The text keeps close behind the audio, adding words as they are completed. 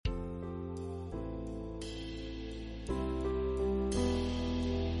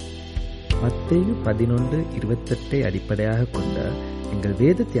மத்தேயு 11:28 அடிப்படையாக கொண்ட எங்கள்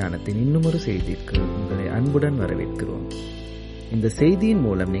வேத தியானத்தின் இன்னுமொரு செய்திக்கு உங்களை அன்புடன் வரவேற்கிறோம். இந்த செய்தியின்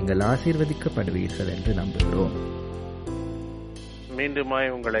மூலம் நீங்கள் ஆசீர்வதிக்கப்படுவீர்கள் என்று நம்புகிறோம்.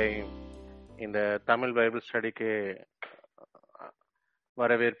 மீண்டுமாய் உங்களை இந்த தமிழ் பைபிள் ஸ்டடிக்கு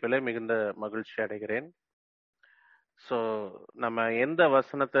வரவேற்பில் மிகுந்த மகிழ்ச்சி அடைகிறேன். ஸோ நம்ம எந்த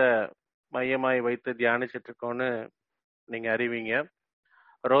வசனத்தை மையமாய் வைத்து தியானிச்சுட்டு இருக்கோம்னு நீங்க அறிவீங்க.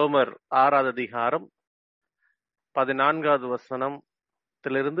 ரோமர் 6வது அதிகாரம் 14வது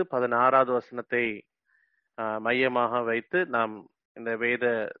வசனத்திலிருந்து 16வது வசனத்தை மையமாக வைத்து நாம் இந்த வேத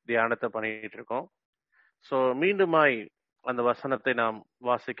தியானத்தை பண்ணிட்டு இருக்கோம். ஸோ மீண்டுமாய் அந்த வசனத்தை நாம்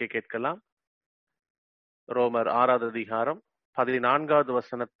வாசிக்க கேட்கலாம். ரோமர் 6வது அதிகாரம் 14வது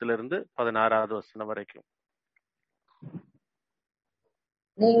வசனத்திலிருந்து 16வது வசனம் வரைக்கும்.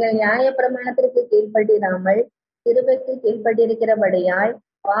 நீங்கள் நியாயப்பிரமாணத்திற்கு கீழ்ப்படியாமல் கிருபைக்கு கீழ்ப்பட்டிருக்கிறபடியால்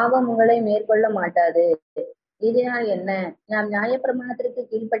பாவம் உங்களை மேற்கொள்ள மாட்டாது. இதனால் என்ன? நாம் நியாயப்பிரமாணத்திற்கு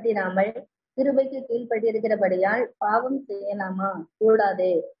கீழ்ப்பட்டிராமல் கிருபைக்கு கீழ்ப்பட்டிருக்கிறபடியால் பாவம் செய்யலாமா? கூடாது.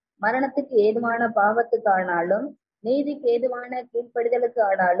 மரணத்துக்கு ஏதுவான பாவத்துக்கு ஆனாலும் நீதிக்கு ஏதுவான கீழ்ப்படிதலுக்கு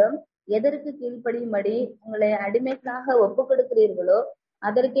ஆனாலும் எதற்கு கீழ்ப்படியும்படி உங்களை அடிமைகளாக ஒப்புக் கொடுக்கிறீர்களோ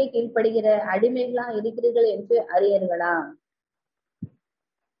அதற்கே கீழ்ப்படுகிற அடிமைகளா இருக்கிறீர்கள் என்று அறியீர்களா?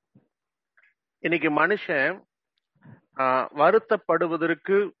 இன்னைக்கு மனுஷன்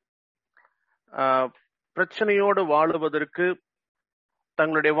வருத்தப்படுவதற்கு, பிரச்சனையோடு வாழுவதற்கு,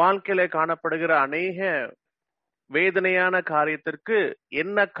 தங்களுடைய வாழ்க்கையில காணப்படுகிற அநேக வேதனையான காரியத்திற்கு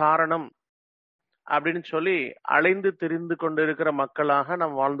என்ன காரணம் அப்படின்னு சொல்லி அலைந்து திரிந்து கொண்டிருக்கிற மக்களாக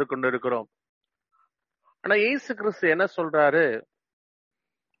நாம் வாழ்ந்து கொண்டிருக்கிறோம். ஆனா இயேசு கிறிஸ்து என்ன சொல்றாரு?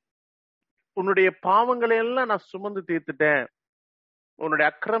 உன்னுடைய பாவங்களை எல்லாம் நான் சுமந்து தீர்த்துட்டேன், உன்னுடைய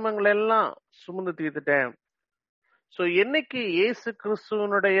அக்கிரமங்களை எல்லாம் சுமந்து தீர்த்துட்டேன். சோ என்னைக்கு இயேசு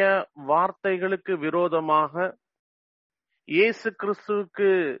கிறிஸ்துவனுடைய வார்த்தைகளுக்கு விரோதமாக, இயேசு கிறிஸ்துவுக்கு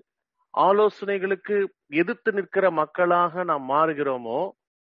ஆலோசனைகளுக்கு எதிர்த்து நிற்கிற மக்களாக நாம் மாறுகிறோமோ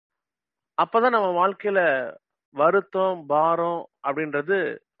அப்பதான் நம்ம வாழ்க்கையில வருத்தம், பாரம் அப்படின்றது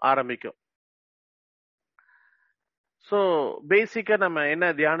ஆரம்பிக்கும். சோ பேசிக்கா நம்ம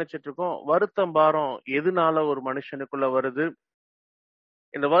என்ன தியானிச்சுட்டு இருக்கோம்? வருத்தம், பாரம் எதனால ஒரு மனுஷனுக்குள்ள வருது?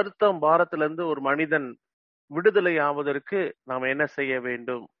 இந்த வருத்தம், பாரத்துல இருந்து ஒரு மனிதன் விடுதலை ஆவதற்கு நாம என்ன செய்ய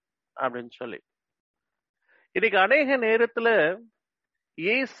வேண்டும் அப்படின்னு சொல்லி இன்னைக்கு அநேக நேரத்துல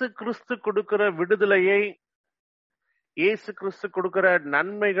இயேசு கிறிஸ்து கொடுக்கிற விடுதலையை, இயேசு கிறிஸ்து கொடுக்கிற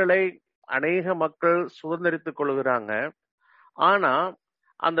நன்மைகளை அநேக மக்கள் சுதந்திரித்துக் கொள்கிறாங்க. ஆனா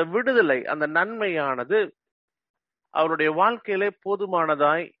அந்த விடுதலை, அந்த நன்மையானது அவருடைய வாழ்க்கையிலே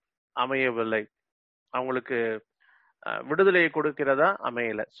போதுமானதாய் அமையவில்லை. அவங்களுக்கு விடுதலையை கொடுக்கிறதா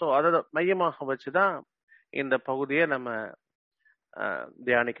அமையல. சோ அதை மையமாக வச்சுதான் இந்த பகுதியை நம்ம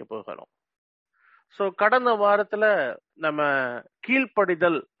தியானிக்க போகிறோம். சோ கடந்த வாரத்துல நம்ம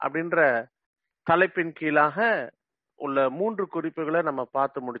கீழ்ப்படிதல் அப்படின்ற தலைப்பின் கீழாக உள்ள 3 குறிப்புகளை நம்ம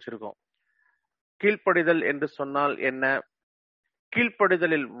பார்த்து முடிச்சிருக்கோம். கீழ்ப்படிதல் என்று சொன்னால் என்ன?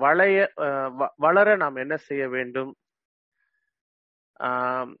 கீழ்ப்படிதலில் வளர நாம் என்ன செய்ய வேண்டும்?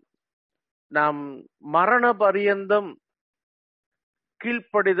 நாம் மரண பரியந்தம்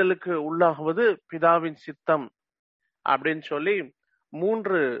கீழ்ப்படிதலுக்கு உள்ளாகுவது பிதாவின் சித்தம் அப்படின்னு சொல்லி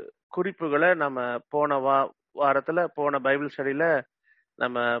 3 குறிப்புகளை நம்ம போன வாரத்துல, போன பைபிள் ஸ்டடியில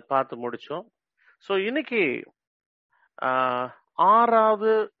நம்ம பார்த்து முடிச்சோம். சோ இன்னைக்கு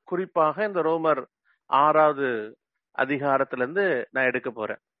 6வது குறிப்பாக இந்த ரோமர் 6வது அதிகாரத்துல இருந்து நான் எடுக்க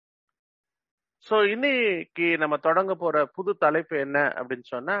போறேன். சோ இன்னைக்கு நம்ம தொடங்க போற புது தலைப்பு என்ன அப்படின்னு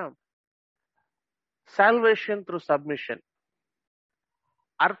சொன்னா, சால்வேஷன் த்ரூ சப்மிஷன்,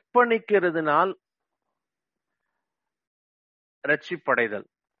 அர்ப்பணிக்கிறதுனால் ரட்சிப்படைதல்.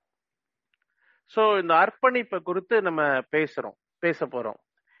 சோ இந்த அர்ப்பணிப்பை குறித்து நம்ம பேச போறோம்.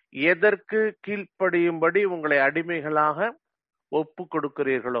 எதற்கு கீழ்ப்படியும்படி உங்களை அடிமைகளாக ஒப்பு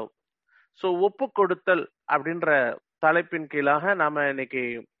கொடுக்கிறீர்களோ. சோ ஒப்பு கொடுத்தல் அப்படின்ற தலைப்பின் கீழாக நாம இன்னைக்கு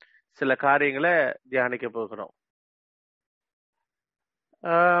சில காரியங்களை தியானிக்க போகிறோம்.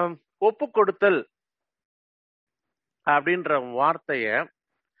 ஒப்பு கொடுத்தல் அப்படின்ற வார்த்தைய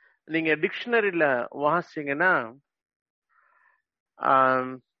நீங்க டிக்ஷனரியில வாசிங்கன்னா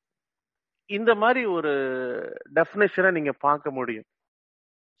இந்த மாதிரி ஒரு டெஃபினேஷனை நீங்க பார்க்க முடியும்.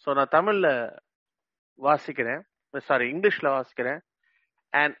 சோ நான் தமிழ்ல வாசிக்கிறேன், இங்கிலீஷ்ல வாசிக்கிறேன்.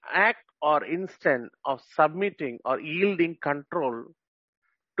 An act or instant of submitting or yielding control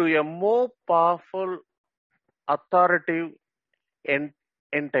to a more powerful authoritative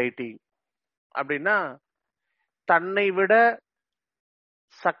entity. அப்படின்னா தன்னை விட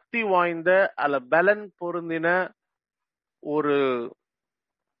சக்தி வாய்ந்த அல்ல பலன் பொருந்தின ஒரு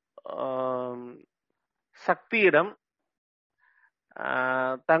சக்தியிடம்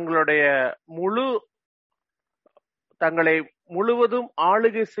தங்களை முழுவதும்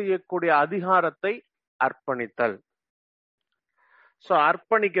ஆளுகை செய்யக்கூடிய அதிகாரத்தை அர்ப்பணித்தல். சோ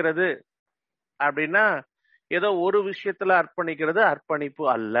அர்ப்பணிக்கிறது அப்படின்னா ஏதோ ஒரு விஷயத்துல அர்ப்பணிக்கிறது அர்ப்பணிப்பு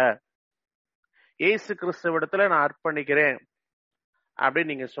அல்ல. இயேசு கிறிஸ்துவிடத்துல நான் அர்ப்பணிக்கிறேன்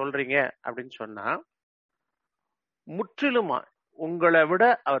அப்படின்னு நீங்க சொல்றீங்க அப்படின்னு சொன்னா, முற்றிலுமா உங்களை விட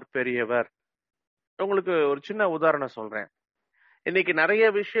அவர் பெரியவர். உங்களுக்கு ஒரு சின்ன உதாரணம் சொல்றேன். இன்னைக்கு நிறைய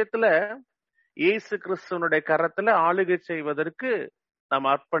விஷயத்துல இயேசு கிறிஸ்துவனுடைய கரத்துல ஆளுகை செய்வதற்கு நம்ம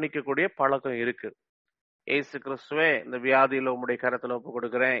அர்ப்பணிக்கக்கூடிய பழக்கம் இருக்கு. இயேசு கிறிஸ்துவே, இந்த வியாதியில உம்முடைய கரத்துல ஒப்பு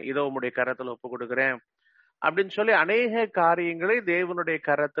கொடுக்கிறேன், இதோ உம்முடைய கரத்துல ஒப்பு கொடுக்கிறேன் அப்படின்னு சொல்லி அநேக காரியங்களை தேவனுடைய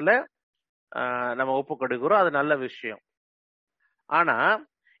கரத்துல நம்ம ஒப்பு கொடுக்கிறோம். அது நல்ல விஷயம். ஆனா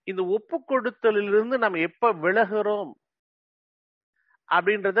இந்த ஒப்பு கொடுத்தலிலிருந்து நம்ம எப்ப விலகுறோம்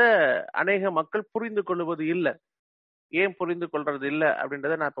அப்படின்றத அநேக மக்கள் புரிந்து கொள்வது இல்லை. ஏன் புரிந்து கொள்றது இல்லை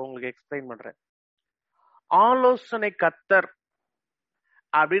அப்படின்றத நான் இப்ப உங்களுக்கு எக்ஸ்பிளைன் பண்றேன். ஆலோசனை கர்த்தர்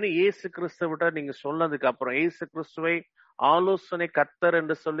அப்படின்னு இயேசு கிறிஸ்துவிட்ட நீங்க சொன்னதுக்கு அப்புறம், இயேசு கிறிஸ்துவை ஆலோசனை கர்த்தர்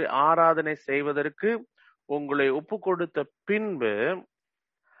என்று சொல்லி ஆராதனை செய்வதற்கு உங்களை ஒப்பு கொடுத்த பின்பு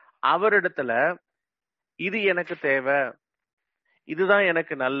அவரிடத்துல இது எனக்கு தேவை, இதுதான்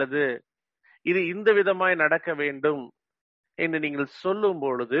எனக்கு நல்லது, இது இந்த விதமாய் நடக்க வேண்டும் என்று நீங்கள் சொல்லும்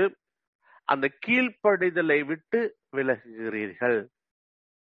பொழுது அந்த கீழ்ப்படிதலை விட்டு விலகுகிறீர்கள்.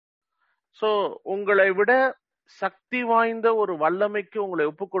 சோ உங்களை விட சக்தி வாய்ந்த ஒரு வல்லமைக்கு உங்களை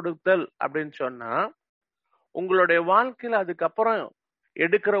ஒப்பு கொடுத்தல் அப்படின்னு சொன்னா, உங்களுடைய வாழ்க்கையில அதுக்கப்புறம்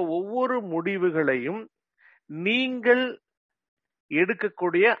எடுக்கிற ஒவ்வொரு முடிவுகளையும் நீங்கள்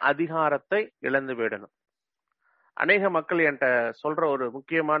எடுக்கக்கூடிய அதிகாரத்தை இழந்து விடணும். அநேக மக்கள் என்கிட்ட சொல்ற ஒரு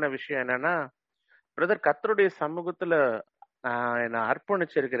முக்கியமான விஷயம் என்னன்னா, பிரதர், கர்த்தருடைய சமூகத்துல நான்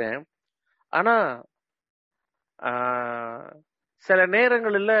அர்ப்பணிச்சிருக்கிறேன், ஆனா சில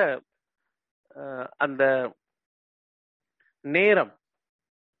நேரங்களில் அந்த நேரம்,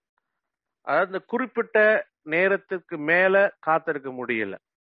 அதாவது இந்த குறிப்பிட்ட நேரத்துக்கு மேல காத்திருக்க முடியல.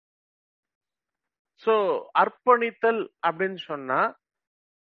 சோ அர்ப்பணித்தல் அப்படின்னு சொன்னா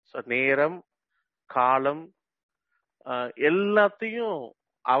நேரம், காலம் எல்லாத்தையும்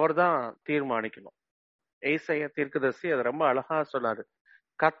அவர் தான் தீர்மானிக்கணும். ஏசாயா தீர்க்கதரிசி அது ரொம்ப அழகா சொன்னாரு.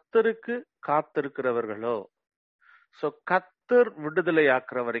 கர்த்தருக்கு காத்திருக்கிறவர்களோ, சோ கர்த்தர் விடுதலை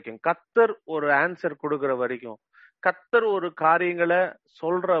ஆக்குற வரைக்கும், கர்த்தர் ஒரு ஆன்சர் கொடுக்கிற வரைக்கும், கர்த்தர் ஒரு காரியங்களை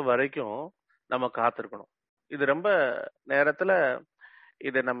சொல்ற வரைக்கும் நம்ம காத்திருக்கணும். இது ரொம்ப நேரத்துல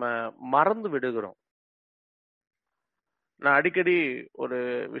இதை நம்ம மறந்து விடுகிறோம். நான் அடிக்கடி ஒரு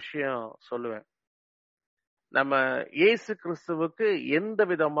விஷயம் சொல்லுவேன். நம்ம இயேசு கிறிஸ்துவுக்கு எந்த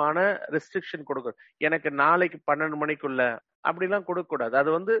விதமான ரெஸ்ட்ரிக்ஷன் கொடுக்க, எனக்கு நாளைக்கு 12 மணிக்குள்ள அப்படிலாம் கொடுக்க கூடாது.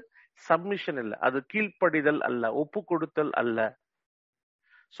 அது சப்மிஷன் இல்ல, அது கீழ்ப்படிதல் அல்ல, ஒப்பு கொடுத்தல் அல்ல.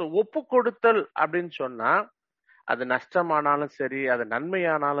 சோ ஒப்பு கொடுத்தல் அப்படின்னு சொன்னா, அது நஷ்டமானாலும் சரி, அது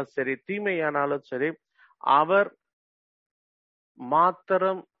நன்மையானாலும் சரி, தீமையானாலும் சரி, அவர்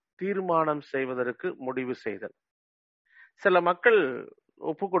மாத்திரம் தீர்மானம் செய்வதற்கு முடிவு செய்தல். சில மக்கள்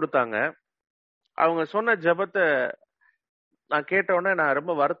ஒப்பு கொடுத்தாங்க. அவங்க சொன்ன ஜெபத்தை நான் கேட்ட உடனே நான்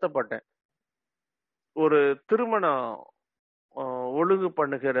ரொம்ப வருத்தப்பட்டேன். ஒரு திருமணம் ஒழுங்கு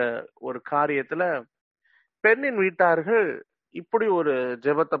பண்ணுகிற ஒரு காரியத்துல பெண்ணின் வீட்டார்கள் இப்படி ஒரு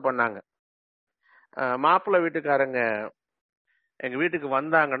ஜெபத்தை பண்ணாங்க. மாப்பிள்ளை வீட்டுக்காரங்க எங்க வீட்டுக்கு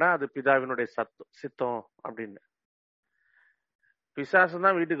வந்தாங்கன்னா அது பிதாவினுடைய சித்தம் அப்படின்னு. பிசாசு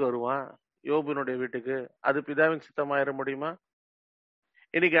தான் வீட்டுக்கு வருவான் யோபுனுடைய வீட்டுக்கு, அது பிதாவின் சித்தமாயிர முடியுமா?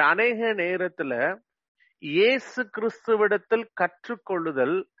 இன்னைக்கு அநேக நேரத்துல இயேசு கிறிஸ்துவிடத்தில்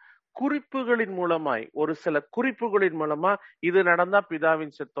கற்றுக்கொள்ளுதல் குறிப்புகளின் மூலமாய், ஒரு சில குறிப்புகளின் மூலமா இது நடந்தா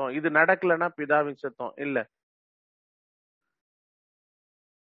பிதாவின் சித்தம், இது நடக்கலன்னா பிதாவின் சித்தம் இல்ல.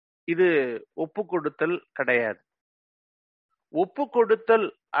 இது ஒப்பு கொடுத்தல் கிடையாது. ஒப்பு கொடுத்தல்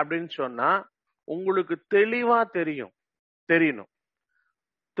அப்படின்னு சொன்னா உங்களுக்கு தெளிவா தெரியணும்.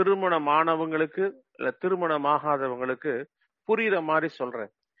 திருமணமானவங்களுக்கு இல்ல திருமணமாகாதவங்களுக்கு புரியுற மாதிரி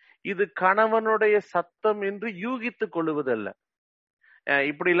சொல்றேன். இது கணவனுடைய சத்தம் என்று யூகித்துக் கொள்ளுவதல்ல.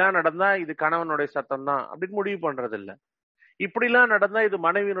 இப்படிலாம் நடந்தா இது கணவனுடைய சத்தம் தான் அப்படின்னு முடிவு பண்றது இல்ல. இப்படிலாம் நடந்தா இது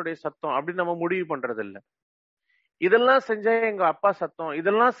மனைவியினுடைய சத்தம் அப்படின்னு நம்ம முடிவு பண்றது இல்ல. இதெல்லாம் செஞ்சா எங்க அப்பா சத்தம்,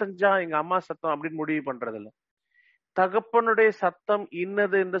 இதெல்லாம் செஞ்சா எங்க அம்மா சத்தம் அப்படின்னு முடிவு பண்றது இல்ல. தகப்பனுடைய சத்தம்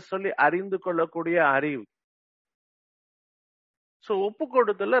இன்னது என்று சொல்லி அறிந்து கொள்ளக்கூடிய அறிவு. சோ ஒப்பு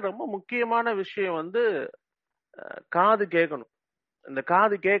கொடுத்தல ரொம்ப முக்கியமான விஷயம் காது கேட்கணும். இந்த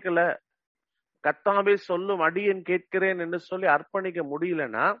காது கேட்கல, கர்த்தாவே சொல்லும் அடியேன் கேட்கிறேன் என்று சொல்லி அர்ப்பணிக்க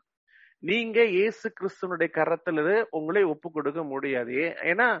முடியலன்னா நீங்க இயேசு கிறிஸ்துவனுடைய கரத்துல உங்களை ஒப்பு கொடுக்க முடியாது.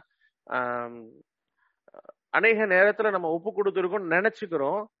 ஏன்னா அநேக நேரத்துல நம்ம ஒப்பு கொடுத்துருக்கோம்னு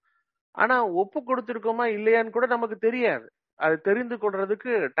நினைச்சுக்கிறோம். ஆனா ஒப்பு கொடுத்துருக்கோமா இல்லையான்னு கூட நமக்கு தெரியாது. அது தெரிந்து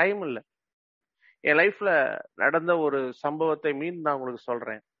கொள்றதுக்கு டைம் இல்லை. என் லைஃப்ல நடந்த ஒரு சம்பவத்தை மீண்டும் நான் உங்களுக்கு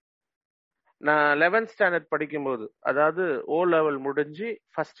சொல்றேன். நான் 11th ஸ்டாண்டர்ட் படிக்கும்போது, அதாவது ஓ லெவல் முடிஞ்சு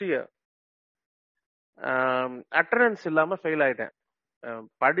ஃபர்ஸ்ட் இயர், அட்டண்டன்ஸ் இல்லாம ஃபெயில் ஆயிட்டேன்.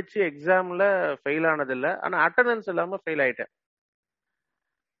 படிச்சு எக்ஸாம்ல ஃபெயில் ஆனது இல்லை, ஆனா அட்டண்டன்ஸ் இல்லாம ஃபெயில் ஆயிட்டேன்.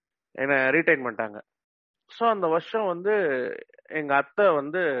 என்னை ரீடைன் பண்ணிட்டாங்க. ஸோ அந்த வருஷம் வந்து எங்க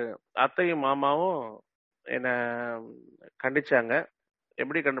அத்தையும் மாமாவும் என்னை கண்டிச்சாங்க.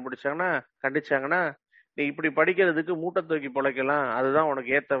 எப்படி கண்டிச்சாங்கன்னா, நீ இப்படி படிக்கிறதுக்கு மூட்டை தூக்கி பொழைக்கலாம், அதுதான் உனக்கு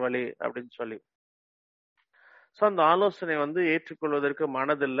ஏத்த வழி அப்படின்னு சொல்லி. ஸோ அந்த ஆலோசனை வந்து ஏற்றுக்கொள்வதற்கு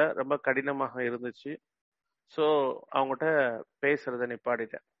மனதில்லை, ரொம்ப கடினமாக இருந்துச்சு. ஸோ அவங்ககிட்ட பேசுறதை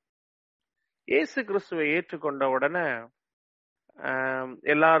நிப்பாட்டிட்டேன். இயேசு கிறிஸ்துவை ஏற்றுக்கொண்ட உடனே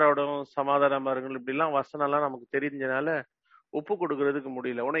எல்லாரோடும் சமாதானமா இருங்கள் இப்படிலாம் வசனம்லாம் நமக்கு தெரிஞ்சனால ஒப்பு கொடுக்கறதுக்கு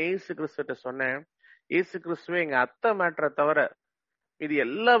முடியல. உடனே இயேசு கிறிஸ்துட்ட சொன்னேன், இயேசு கிறிஸ்துவே, எங்க அத்தை மேட்டரை தவிர இது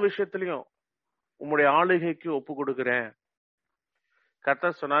எல்லா விஷயத்திலையும் உம்முடைய ஆளுகைக்கு ஒப்பு கொடுக்கிறேன்.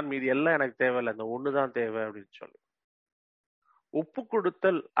 கர்த்தர் சொன்னார், மீதி எல்லாம் எனக்கு தேவையில்லை, அந்த ஒண்ணுதான் தேவை அப்படின்னு சொல்லி. ஒப்பு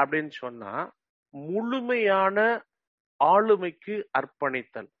கொடுத்தல் அப்படின்னு சொன்னா முழுமையான ஆளுமைக்கு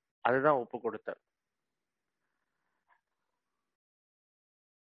அர்ப்பணித்தல், அதுதான் ஒப்பு கொடுத்தல்.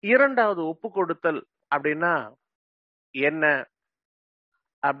 இரண்டாவது ஒப்பு கொடுத்தல் அப்படின்னா என்ன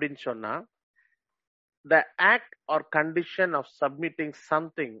அப்படின்னு சொன்னா, the act or condition of submitting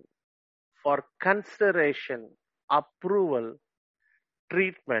something for consideration, approval,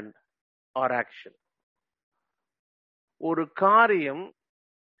 treatment or action. ஒரு காரியம்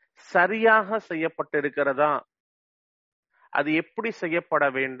சரியாக செய்யப்பட்டிருக்கிறதா, அது எப்படி செய்யப்பட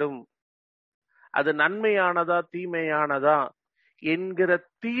வேண்டும், அது நன்மையானதா தீமையானதா என்கிற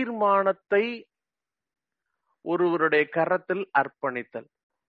தீர்மானத்தை ஒருவருடைய கரத்தில் அர்ப்பணித்தல்.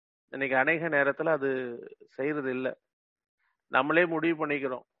 இன்னைக்கு அநேக நேரத்துல அது செய்யறது இல்லை. நம்மளே முடிவு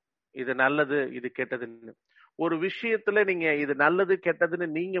பண்ணிக்கிறோம், இது நல்லது இது கெட்டதுன்னு. ஒரு விஷயத்துல நீங்க இது நல்லது கெட்டதுன்னு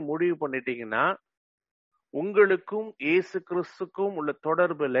நீங்க முடிவு பண்ணிட்டீங்கன்னா, உங்களுக்கும் இயேசு கிறிஸ்துக்கும் உள்ள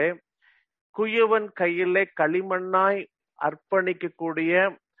தொடர்புல குயவன் கையிலே களிமண்ணாய் அர்ப்பணிக்கக்கூடிய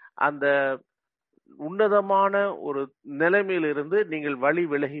அந்த உன்னதமான ஒரு நிலைமையிலிருந்து நீங்கள் வழி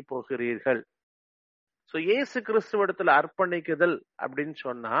விலகி போகிறீர்கள். சோ இயேசு கிறிஸ்துவிடத்துல அர்ப்பணிக்குதல் அப்படின்னு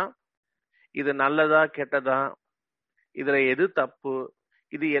சொன்னா, இது நல்லதா கெட்டதா, இதுல எது தப்பு,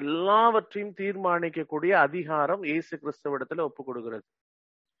 இது எல்லாவற்றையும் தீர்மானிக்கக்கூடிய அதிகாரம் இயேசு கிறிஸ்துவிடத்துல ஒப்பு கொடுக்கிறது.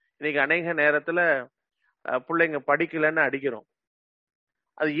 இன்னைக்கு அநேக நேரத்துல பிள்ளைங்க படிக்கலன்னு அடிக்கிறோம்.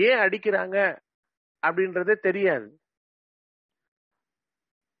 அது ஏன் அடிக்கிறாங்க அப்படின்றதே தெரியாது.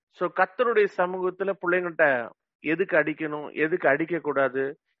 சோ கர்த்தருடைய சமூகத்துல பிள்ளைங்கள்ட்ட எதுக்கு அடிக்கணும், எதுக்கு அடிக்க கூடாது,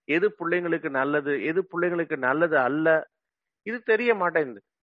 எது பிள்ளைங்களுக்கு நல்லது, எது பிள்ளைங்களுக்கு நல்லது அல்ல, இது தெரிய மாட்டேங்குது.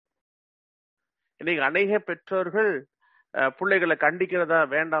 இன்னைக்கு அநேக பெற்றோர்கள் பிள்ளைகளை கண்டிக்கிறதா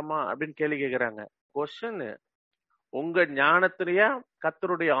வேண்டாமா அப்படின்னு கேள்வி கேட்கிறாங்க. கொஸ்டின், உங்க ஞானத்திலேயா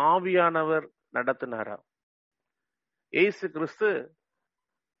கர்த்தருடைய ஆவியானவர் நடத்தினாரா? இயேசு கிறிஸ்து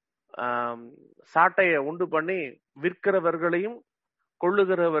சாட்டையை உண்டு பண்ணி விற்கிறவர்களையும்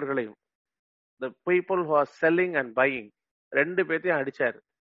கொள்ளுகிறவர்களையும், the people who are selling and buying, ரெண்டு பேர்த்தையும் அடிச்சாரு.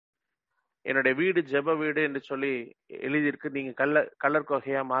 என்னுடைய வீடு ஜெப வீடு என்று சொல்லி எழுதியிருக்கு, நீங்க கலர்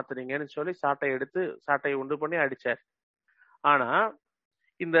கொகையா மாத்துறீங்கன்னு சொல்லி சாட்டையை உண்டு பண்ணி அடிச்சார். ஆனா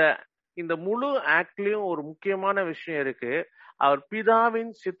இந்த முழு ஆக்ட்லயும் ஒரு முக்கியமான விஷயம் இருக்கு, அவர்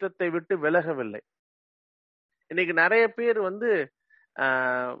பிதாவின் சித்தத்தை விட்டு விலகவில்லை. இன்னைக்கு நிறைய பேர்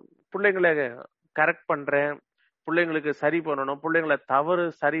பிள்ளைங்களை கரெக்ட் பண்றேன், பிள்ளைங்களுக்கு சரி பண்ணணும், பிள்ளைங்களை தவறு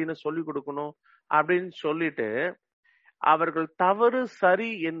சரின்னு சொல்லி கொடுக்கணும் அப்படின்னு சொல்லிட்டு அவர்கள் தவறு சரி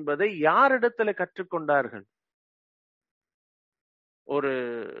என்பதை யாரிடத்துல கற்றுக்கொண்டார்கள்? ஒரு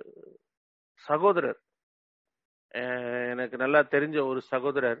சகோதரர், எனக்கு நல்லா தெரிஞ்ச ஒரு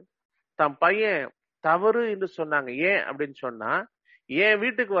சகோதரர், தன் பையன் தவறு என்று சொன்னாங்க. ஏன் அப்படின்னு சொன்னா, என்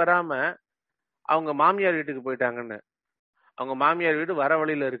வீட்டுக்கு வராம அவங்க மாமியார் வீட்டுக்கு போயிட்டாங்கன்னு. அவங்க மாமியார் வீடு வர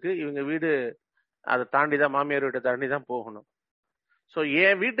வழியில இருக்கு, இவங்க வீடு அதை தாண்டிதான், மாமியார் வீட்டை தாண்டி தான் போகணும். சோ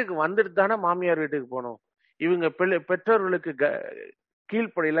என் வீட்டுக்கு வந்துட்டு தானே மாமியார் வீட்டுக்கு போகணும், இவங்க பெற்றோர்களுக்கு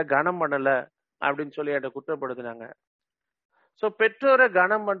கீழ்ப்படியில கனம் பண்ணல அப்படின்னு சொல்லி என்கிட்ட குற்றப்படுத்தினாங்க. சோ பெற்றோரை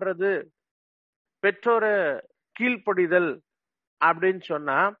கனம் பண்றது, பெற்றோரை கீழ்ப்படிதல் அப்படின்னு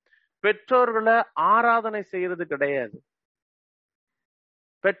சொன்னா பெற்றோர்களை ஆராதனை செய்யறது கிடையாது.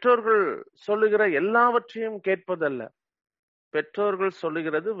 பெற்றோர்கள் சொல்லுகிற எல்லாவற்றையும் கேட்பதல்ல. பெற்றோர்கள்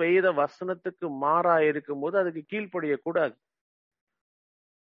சொல்லுகிறது வேத வசனத்துக்கு மாறா இருக்கும் போது அதுக்கு கீழ்ப்படிய கூடாது.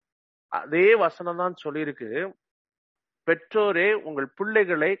 அதே வசனம் தான் சொல்லியிருக்கு, பெற்றோரே உங்கள்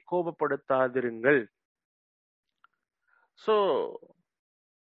பிள்ளைகளை கோபப்படுத்தாதிருங்கள். சோ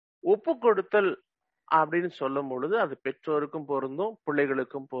ஒப்பு கொடுத்தல் அப்படின்னு சொல்லும் பொழுது அது பெற்றோருக்கும் பொருந்தும்,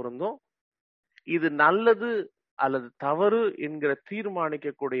 பிள்ளைகளுக்கும் பொருந்தும். இது நல்லது அல்லது தவறு என்கிற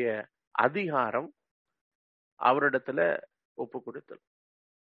தீர்மானிக்கக்கூடிய அதிகாரம் அவரிடத்துல ஒப்பு கொடுத்தல்.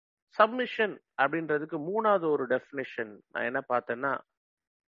 சப்மிஷன் அப்படின்றதுக்கு மூணாவது ஒரு டெஃபினிஷன் நான் என்ன பார்த்தேன்னா,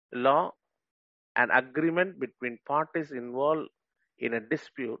 law and agreement between parties involve in a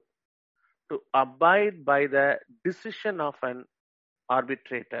dispute to abide by the decision of an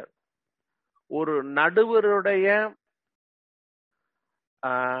arbitrator. ஒரு நடுவருடைய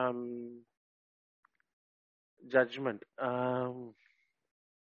ஜட்ஜ்மெண்ட்,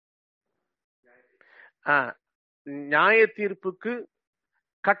 நியாய தீர்ப்புக்கு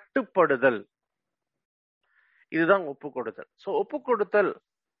கட்டுப்படுதல், இதுதான் ஒப்பு கொடுத்தல். ஸோ ஒப்பு கொடுத்தல்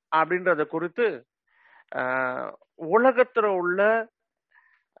அப்படின்றத குறித்து உலகத்தில் உள்ள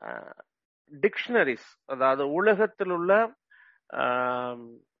டிக்ஷனரிஸ், அதாவது உலகத்தில் உள்ள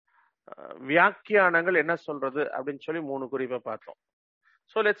வியாக்கியானங்கள் என்ன சொல்றது அப்படின்னு சொல்லி 3 குறிப்பை பார்த்தோம்.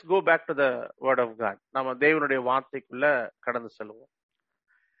 So let's go back to the word of God. நம்ம தேவனுடைய வார்த்தைக்குள்ள கடந்து செல்வோம்.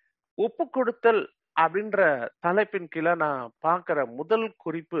 ஒப்பு கொடுத்தல் அப்படின்ற தலைப்பின் கீழே நான் பார்க்கிற முதல்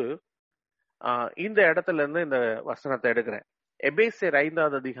குறிப்பு, இந்த இடத்துல இருந்து இந்த வசனத்தை எடுக்கிறேன். எபேசியர்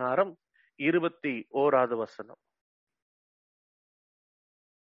 5வது அதிகாரம் 21வது வசனம்.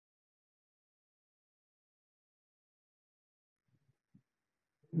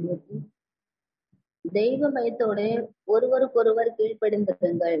 தெய்வ பயத்தோடு ஒருவருக்கொருவர்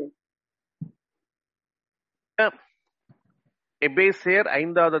கீழ்ப்படிந்திருங்கள். எபேசியர்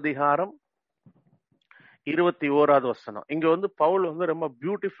 5வது அதிகாரம் 21வது வசனம். இங்க பவுல் ரொம்ப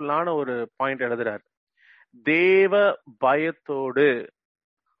பியூட்டிஃபுல்லான ஒரு பாயிண்ட் எழுதுறாரு. தேவ பயத்தோடு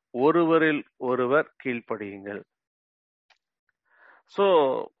ஒருவரில் ஒருவர் கீழ்ப்படியுங்கள். சோ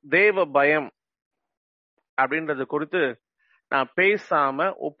தேவ பயம் அப்படின்றது குறித்து நான் பேசாம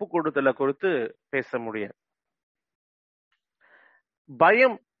ஒப்பு கொடுத்தல குறித்து பேச முடியாது.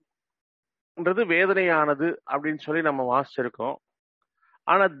 பயம்ன்றது வேதனையானது அப்படின்னு சொல்லி நம்ம வாசிச்சிருக்கோம்.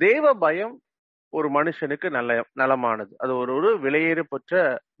 ஆனா தேவ பயம் ஒரு மனுஷனுக்கு நலமானது. அது ஒரு விலையேறப்பெற்ற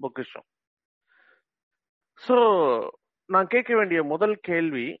பொக்கிஷம். சோ நான் கேட்க வேண்டிய முதல்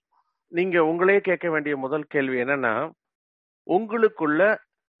கேள்வி, நீங்க உங்களே கேட்க வேண்டிய முதல் கேள்வி என்னன்னா, உங்களுக்குள்ள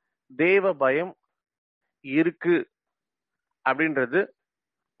தேவ பயம் இருக்கு அப்படின்றது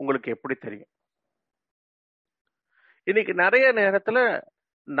உங்களுக்கு எப்படி தெரியும்? இன்னைக்கு நிறைய நேரத்துல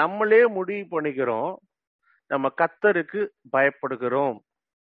நம்மளே முடிவு பண்ணிக்கிறோம், நம்ம கர்த்தருக்கு பயப்படுகிறோம்,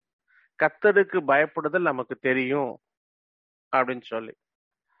 கர்த்தருக்கு பயப்படுதல் நமக்கு தெரியும் அப்படின்னு சொல்லி.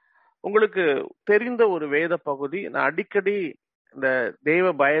 உங்களுக்கு தெரிந்த ஒரு வேத பகுதி, நான் அடிக்கடி இந்த தெய்வ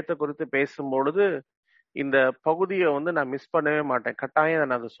பயத்தை குறித்து பேசும்பொழுது இந்த பகுதியை நான் மிஸ் பண்ணவே மாட்டேன். கட்டாயம்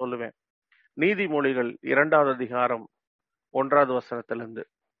நான் அதை சொல்லுவேன். நீதிமொழிகள் 2வது அதிகாரம் 1வது வசனத்திலிருந்து.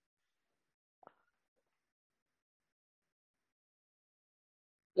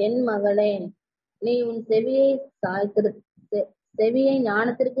 என் மகளே, நீ உன் செவியை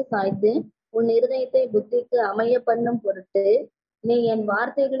ஞானத்திற்கு சாய்த்து உன் இருதயத்தை புத்திக்கு அமைய பண்ணும் பொருட்டு நீ என்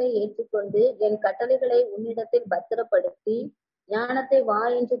வார்த்தைகளை ஏற்றுக்கொண்டு என் கட்டளைகளை உன்னிடத்தில் பத்திரப்படுத்தி ஞானத்தை வா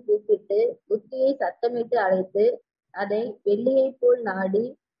என்று கூப்பிட்டு புத்தியை சத்தமிட்டு அழைத்து அதை வெள்ளியை போல் நாடி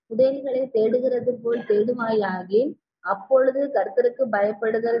புதையல்களை தேடுகிறது போல் தேடுவாயாகி அப்பொழுது கர்த்தருக்கு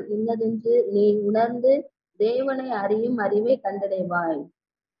பயப்படுதல் இன்னதென்று நீ உணர்ந்து தேவனை அறியும் அறிவை கண்டடைவாய்.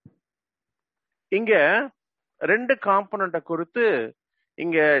 இங்க 2 காம்பனண்ட குறித்து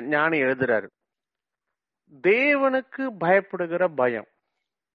இங்க ஞானி எழுதுறாரு. தேவனுக்கு பயப்படுகிற பயம்.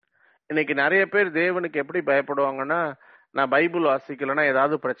 இன்னைக்கு நிறைய பேர் தேவனுக்கு எப்படி பயப்படுவாங்கன்னா, நான் பைபிள் வாசிக்கலன்னா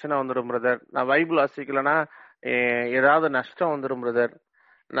ஏதாவது பிரச்சனை வந்துடும் பிரதர், நான் பைபிள் வாசிக்கலன்னா ஏதாவது நஷ்டம் வந்துடும் பிரதர்,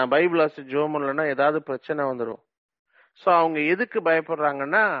 நான் பைபிள் வாசி ஜெபம் பண்ணலன்னா ஏதாவது பிரச்சனை வந்துடும். சோ அவங்க எதுக்கு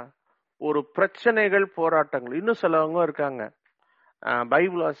பயப்படுறாங்கன்னா, ஒரு பிரச்சனைகள், போராட்டங்கள். இன்னும் சிலவங்க இருக்காங்க,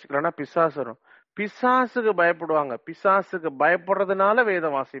 பைபிள் வாசிக்கலன்னா பிசாசு வரும், பிசாசுக்கு பயப்படுவாங்க, பிசாசுக்கு பயப்படுறதுனால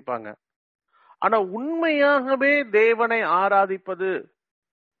வேதம் வாசிப்பாங்க. ஆனா உண்மையாகவே தேவனை ஆராதிப்பது,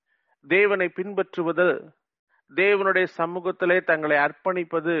 தேவனை பின்பற்றுவது, தேவனுடைய சமூகத்திலே தங்களை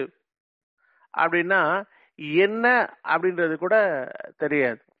அர்ப்பணிப்பது அப்படின்னா என்ன அப்படின்றது கூட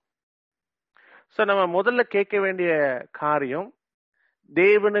தெரியாது. சோ நம்ம முதல்ல கேட்க வேண்டிய காரியம்,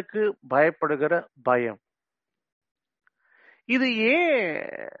 தேவனுக்கு பயப்படுகிற பயம். இது ஏன்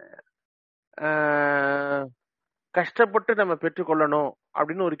கஷ்டப்பட்டு நம்ம பெற்றுக்கொள்ளணும்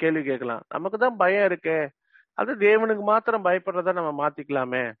அப்படின்னு ஒரு கேள்வி கேட்கலாம். நமக்கு தான் பயம் இருக்கே, அது தேவனுக்கு மாத்திரம் பயப்படுறத நம்ம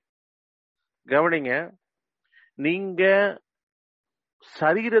மாத்திக்கலாமே. கவனிங்க, நீங்க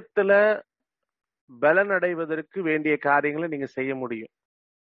சரீரத்துல பலன் அடைவதற்கு வேண்டிய காரியங்களை நீங்க செய்ய முடியும்.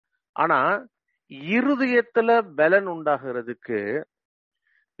 ஆனா இருதயத்துல பலன் உண்டாகிறதுக்கு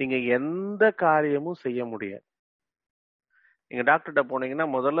நீங்க எந்த காரியமும் செய்ய முடியாது. நீங்க டாக்டர்கிட்ட போனீங்கன்னா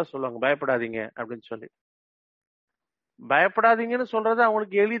முதல்ல சொல்லுவாங்க பயப்படாதீங்க அப்படின்னு சொல்லி. பயப்படாதீங்கன்னு சொல்றது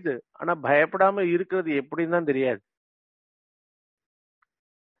அவங்களுக்கு எளிது. ஆனா பயப்படாம இருக்கிறது எப்படின்னு தான் தெரியாது.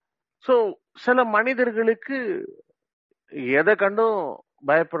 சோ சில மனிதர்களுக்கு எதை கண்டும்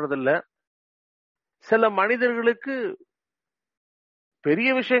பயப்படுறது இல்ல. சில மனிதர்களுக்கு பெரிய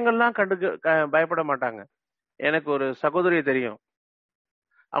விஷயங்கள்லாம் பயப்பட மாட்டாங்க. எனக்கு ஒரு சகோதரி தெரியும்.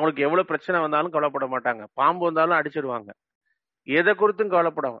 அவங்களுக்கு எவ்வளவு பிரச்சனை வந்தாலும் கவலைப்பட மாட்டாங்க. பாம்பு வந்தாலும் அடிச்சிடுவாங்க. எதை குறித்தும்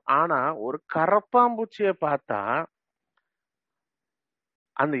கவலைப்படுவாங்க. ஆனா ஒரு கரப்பாம்பூச்சிய பார்த்தா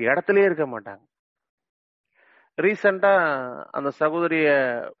அந்த இடத்திலேயே இருக்க மாட்டாங்க. ரீசெண்டா அந்த சகோதரிய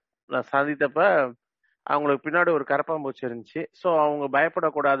நான் சந்தித்தப்ப அவங்களுக்கு பின்னாடி ஒரு கரப்பாம்பூச்சி இருந்துச்சு. சோ அவங்க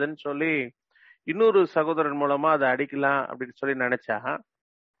பயப்படக்கூடாதுன்னு சொல்லி இன்னொரு சகோதரன் மூலமா அதை அடிக்கலாம் அப்படின்னு சொல்லி நினைச்சா,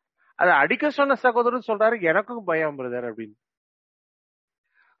 அதை அடிக்க சொன்ன சகோதரன் சொல்றாரு எனக்கும் பயம் பிரதர் அப்படின்னு.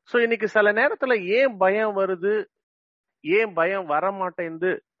 சோ இன்னைக்கு சில நேரத்துல ஏன் பயம் வருது, ஏன் பயம் வர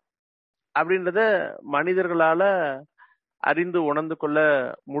மாட்டேங்குது அப்படின்றத மனிதர்களால அறிந்து உணர்ந்து கொள்ள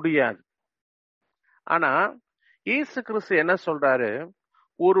முடியாது. ஆனா இயேசு கிறிஸ்து என்ன சொல்றாரு,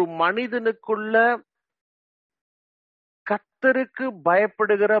 ஒரு மனிதனுக்குள்ள கர்த்தருக்கு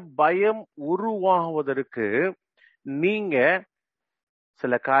பயப்படுகிற பயம் உருவாகுவதற்கு நீங்க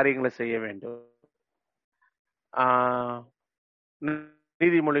சில காரியங்களை செய்ய வேண்டும்.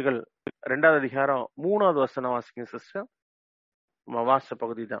 நீதிமொழிகள் 2வது அதிகாரம் 3வது வசனம் வாசிங்க சிஸ்டர். வாச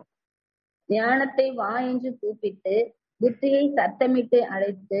பகுதி தான். ஞானத்தை வா என்று கூப்பிட்டு புத்தியை சத்தமிட்டு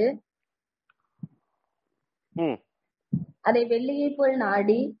அழைத்து அதை வெள்ளியை போல்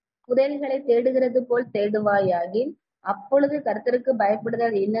நாடி புதையல்களை தேடுகிறது போல் தேடுவாயாகில் அப்பொழுது கர்த்தருக்கு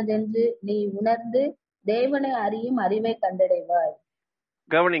பயப்படுதல் என்னதென்று நீ உணர்ந்து தேவனை அறியும் அறிவை கண்டடைவாய்.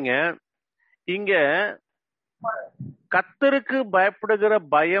 கவனிங்க, இங்க கர்த்தருக்கு பயப்படுகிற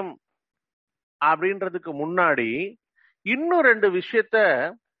பயம் அப்படின்றதுக்கு முன்னாடி இன்னும் 2 விஷயத்த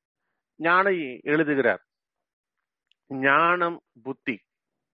ஞானி எழுதுகிறார். ஞானம், புத்தி.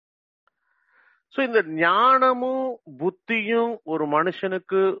 சோ இந்த ஞானமும் புத்தியும் ஒரு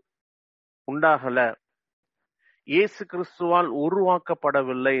மனுஷனுக்கு உண்டாகல, இயேசு கிறிஸ்துவால்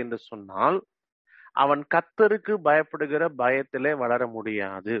உருவாக்கப்படவில்லை என்று சொன்னால் அவன் கர்த்தருக்கு பயப்படுகிற பயத்திலே வளர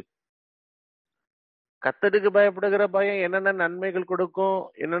முடியாது. கர்த்தருக்கு பயப்படுகிற பயம் என்னென்ன நன்மைகள் கொடுக்கும்,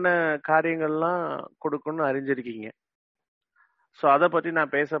 என்னென்ன காரியங்கள்லாம் கொடுக்கும்னு அறிஞ்சிருக்கீங்க. சோ அதை பற்றி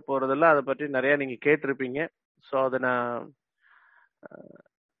நான் பேச போறதில்ல. அதை பற்றி நிறைய நீங்க கேட்டிருப்பீங்க. சோ அதை நான்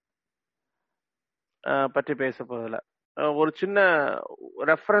பற்றி பேச போறதில்ல. ஒரு சின்ன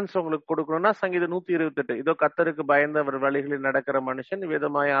ரெஃபரன்ஸ் உங்களுக்கு கொடுக்கணும்னா சங்கீதம் 128. இதோ கர்த்தருக்கு பயந்தவர் வழிகளில் நடக்கிற மனுஷன்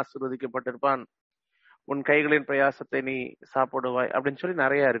விதமாய் ஆசீர்வதிக்கப்பட்டிருப்பான், உன் கைகளின் பிரயாசத்தை நீ சாப்பிடுவாய் அப்படின்னு சொல்லி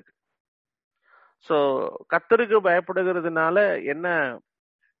நிறைய இருக்கு. சோ கர்த்தருக்கு பயப்படுகிறதுனால என்ன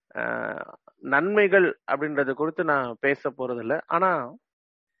நன்மைகள் அப்படின்றது குறித்து நான் பேச போறதில்ல. ஆனா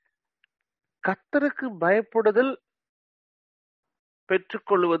கர்த்தருக்கு பயப்படுதல்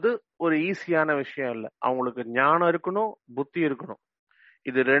பெற்றுக்கொள்வது ஒரு ஈஸியான விஷயம் இல்ல. அவங்களுக்கு ஞானம் இருக்கணும், புத்தி இருக்கணும்.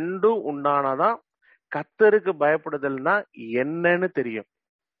 இது 2ம் உண்டானாதான் கர்த்தருக்கு பயப்படுதல்னா என்னன்னு தெரியும்.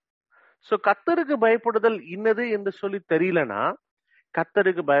 சோ கர்த்தருக்கு பயப்படுதல் இன்னது என்று சொல்லி தெரியலனா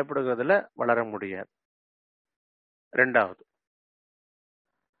கர்த்தருக்கு பயப்படுகிறதுல வளர முடியாது. 2வது,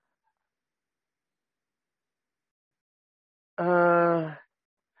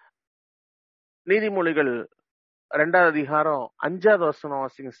 நீதிமொழிகள் 2வது அதிகாரம் 5வது வசனம்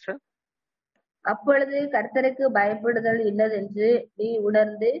வாசிங்க சிஸ்டர். அப்பொழுது கர்த்தருக்கு பயப்படுதல் இன்னதென்று நீ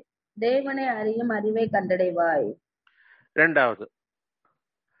உணர்ந்து தேவனை அறியும் அறிவை கண்டடைவாய். 2வது,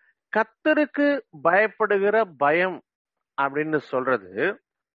 கர்த்தருக்கு பயப்படுகிற பயம் அப்படின்னு சொல்றது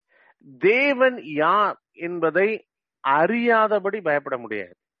தேவன் யார் என்பதை அறியாதபடி பயப்பட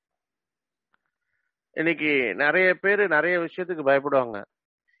முடியாது. இன்னைக்கு நிறைய பேர் நிறைய விஷயத்துக்கு பயப்படுவாங்க.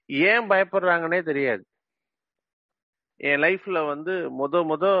 ஏன் பயப்படுறாங்கன்னே தெரியாது. என் லைஃப்ல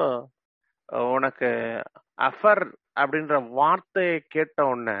முத உனக்கு அஃபர் அப்படின்ற வார்த்தையை கேட்ட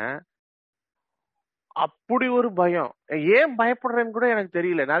உடனே அப்படி ஒரு பயம். ஏன் பயப்படுறேன்னு கூட எனக்கு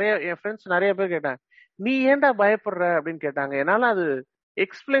தெரியல. என் ஃப்ரெண்ட்ஸ் நிறைய பேர் கேட்டாங்க, நீ ஏன்டா பயப்படுற அப்படின்னு கேட்டாங்க. என்னால அது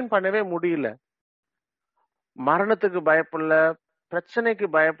எக்ஸ்பிளைன் பண்ணவே முடியல. மரணத்துக்கு பயப்படல, பிரச்சனைக்கு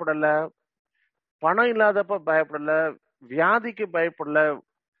பயப்படல, பணம் இல்லாதப்ப பயப்படல, வியாதிக்கு பயப்படல,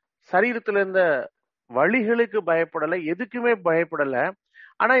 சரீரத்துல இருந்த வழிகளுக்கு பயப்படல, எதுக்குமே பயப்படல.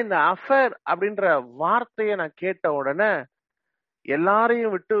 ஆனா இந்த அஃபேர் அப்படின்ற வார்த்தையை நான் கேட்ட உடனே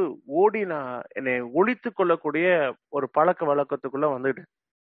எல்லாரையும் விட்டு ஓடி நான் என்னை ஒழித்து கொள்ளக்கூடிய ஒரு பழக்க வழக்கத்துக்குள்ள வந்துட்டேன்.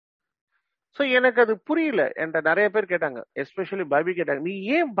 சோ எனக்கு அது புரியல. என்கிட்ட நிறைய பேர் கேட்டாங்க, எஸ்பெஷலி பாபி கேட்டாங்க, நீ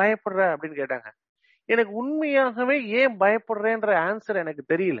ஏன் பயப்படுற அப்படின்னு கேட்டாங்க. எனக்கு உண்மையாகவே ஏன் பயப்படுறேன்ற ஆன்சர் எனக்கு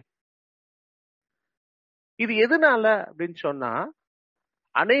தெரியல. இது எதனால அப்படின்னு சொன்னா,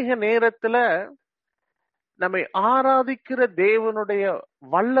 அநேக நேரத்துல நம்மை ஆராதிக்கிற தேவனுடைய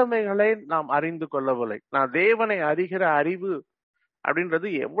வல்லமைகளை நாம் அறிந்து கொள்ளவில்லை. நான் தேவனை அறிகிற அறிவு அப்படின்றது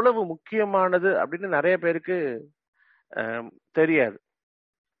எவ்வளவு முக்கியமானது அப்படின்னு நிறைய பேருக்கு தெரியாது.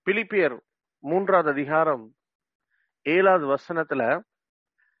 பிலிப்பியர் 3வது அதிகாரம் 7வது வசனத்துல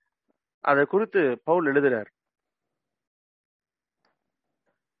அதை குறித்து பவுல் எழுதுறார்.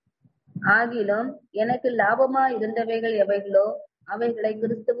 ஆகிலும் எனக்கு லாபமா இருந்தவைகள் எவைகளோ அவைகளை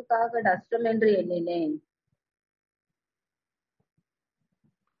கிறிஸ்துவுக்காக நஷ்டம் என்று எண்ணினேன்.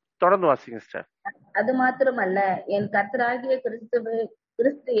 தொடர்ந்து வாசிங்க சார். அது மாத்திரமல்ல, என் கர்த்தராகிய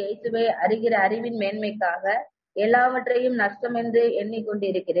கிறிஸ்து இயேசுவை அறிகிற அறிவின் மேன்மைக்காக எல்லாவற்றையும் நஷ்டம் என்று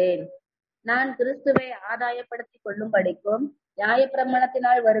எண்ணிக்கொண்டிருக்கிறேன். நான் கிறிஸ்துவை ஆதாயப்படுத்திக் கொள்ளும்படிக்கும்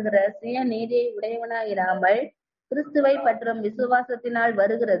நியாயப்பிரமாணத்தினால் வருகிற சுய நீதியை உடையவனாயிராமல் கிறிஸ்துவை பற்றும் விசுவாசத்தினால்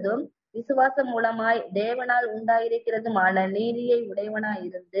வருகிறதும் விசுவாசம் மூலமாய் தேவனால் உண்டாயிருக்கிறதுமான நீதியை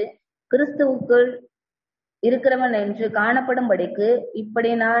உடையவனாயிருந்து கிறிஸ்துவுக்குள் இருக்கிறவன் என்று காணப்படும்படிக்கு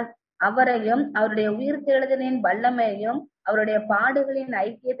இப்படி நான் அவரையும் அவருடைய உயிர்த்தெழுதலின் வல்லமையையும் அவருடைய பாடுகளின்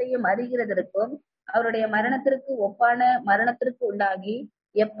ஐக்கியத்தையும் அறிகிறதற்கும் அவருடைய மரணத்திற்கு ஒப்பான மரணத்திற்கு உள்ளாகி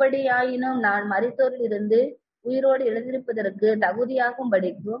எப்படியாயினும் நான் மரித்தோரில் இருந்து உயிரோடு எழுந்திருப்பதற்கு தகுதியாகும்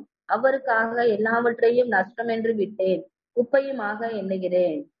படிக்கும் அவருக்காக எல்லாவற்றையும் நஷ்டம் என்று விட்டேன், குப்பையுமாக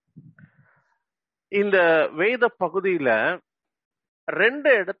எண்ணுகிறேன். இந்த வேத பகுதியில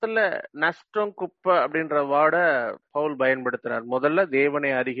 2 இடத்துல நஷ்டம், குப்பை அப்படின்ற வார்ட பவுல் பயன்படுத்துறார். முதல்ல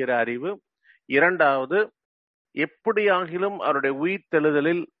தேவனை அறிகிற அறிவு, 2வது எப்படியாகிலும் அவருடைய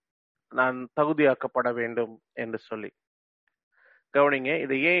உயிர்த்தெழுதலில் நான் தகுதியாக்கப்பட வேண்டும் என்று சொல்லி. கவனிங்க,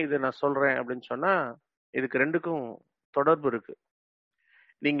 இதை ஏன் இது நான் சொல்றேன் அப்படின்னு சொன்னா, இதுக்கு 2க்கும் தொடர்பு இருக்கு.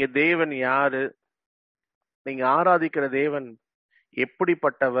 நீங்க தேவன் யாரு, நீங்க ஆராதிக்கிற தேவன்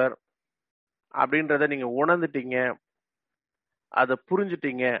எப்படிப்பட்டவர் அப்படின்றத நீங்க உணர்ந்துட்டீங்க, அதை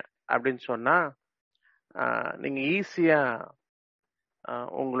புரிஞ்சுட்டீங்க அப்படின்னு சொன்னா நீங்க ஈஸியா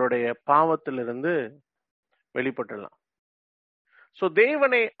உங்களுடைய பாவத்திலிருந்து வெளிப்பட்டுடலாம். சோ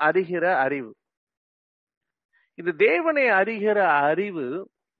தேவனை அறிகிற அறிவு, இது தேவனை அறிகிற அறிவு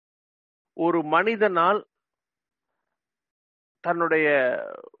ஒரு மனிதனால் தன்னுடைய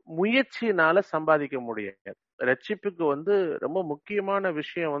முயற்சியினால சம்பாதிக்க முடியாது. ரட்சிப்புக்கு ரொம்ப முக்கியமான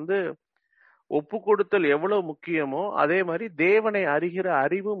விஷயம் ஒப்பு கொடுத்தல் எவ்வளவு முக்கியமோ அதே மாதிரி தேவனை அறிகிற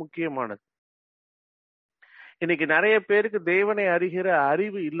அறிவு முக்கியமானது. இன்னைக்கு நிறைய பேருக்கு தேவனை அறிகிற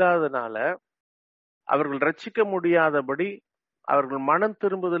அறிவு இல்லாதனால அவர்கள் ரட்சிக்க முடியாதபடி, அவர்கள் மனம்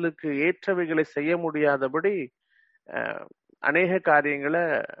திரும்புதலுக்கு ஏற்றவைகளை செய்ய முடியாதபடி அநேக காரியங்களை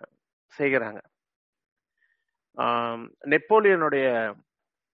செய்கிறாங்க. நெப்போலியனுடைய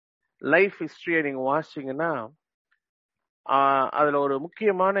லைஃப் ஹிஸ்டரியை நீங்க வாசிச்சீங்கன்னா அதுல ஒரு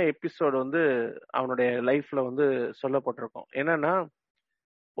முக்கியமான எபிசோடு அவனுடைய லைஃப்ல சொல்லப்பட்டிருக்கும். என்னன்னா,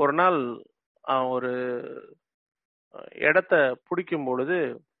 ஒரு நாள் ஒரு இடத்த பிடிக்கும் பொழுது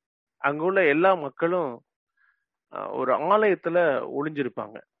அங்குள்ள எல்லா மக்களும் ஒரு ஆலயத்துல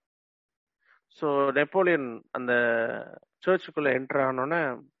ஒளிஞ்சிருப்பாங்க. ஸோ நெப்போலியன் அந்த சர்ச்சுக்குள்ள என்டர் ஆனோடனே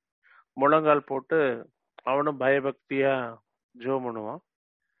முழங்கால் போட்டு அவனும் பயபக்தியா ஜெபம் பண்ணுவான்.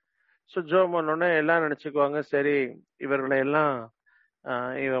 ஸோ ஜெபம் பண்ணோடனே எல்லாம் நினைச்சுக்குவாங்க, சரி இவர்களை எல்லாம்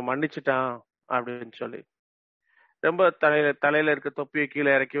இவன் மன்னிச்சுட்டான் அப்படின்னு சொல்லி ரொம்ப தலையில இருக்க தொப்பியை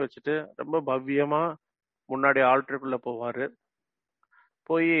கீழே இறக்கி வச்சுட்டு ரொம்ப பவ்யமா முன்னாடி ஆல்டருக்குள்ள போவாரு.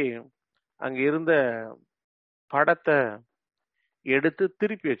 போய் அங்க இருந்த படத்தை எடுத்து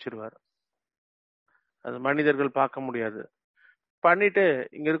திருப்பி வச்சிருவாரு. அது மனிதர்கள் பார்க்க முடியாது. பண்ணிட்டு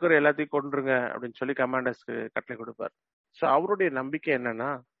இங்க இருக்கிற எல்லாத்தையும் கொன்றுங்க அப்படின்னு சொல்லி கமாண்டர்ஸ்க்கு கட்டளை கொடுப்பார். ஸோ அவருடைய நம்பிக்கை என்னன்னா,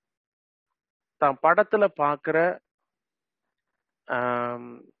 தான் படத்துல பாக்குற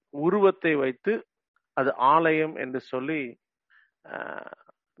உருவத்தை வைத்து அது ஆலயம் என்று சொல்லி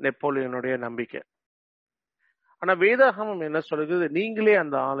நெப்போலியனுடைய நம்பிக்கை. ஆனா வேதாகமம் என்ன சொல்லுது, நீங்களே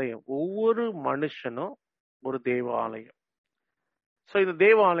அந்த ஆலயம், ஒவ்வொரு மனுஷனும் ஒரு தேவ ஆலயம். சோ இந்த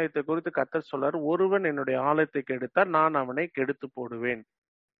தேவ ஆலயத்தை குறித்து கர்த்தர் சொல்றாரு, ஒருவன் என்னுடைய ஆலயத்தை கெடுத்தால் நான் அவனை கெடுத்து போடுவேன்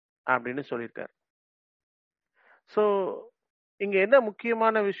அப்படின்னு சொல்லியிருக்காரு. சோ இங்க என்ன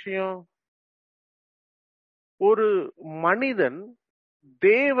முக்கியமான விஷயம், ஒரு மனிதன்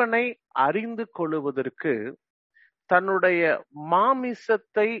தேவனை அறிந்து கொள்வதற்கு தன்னுடைய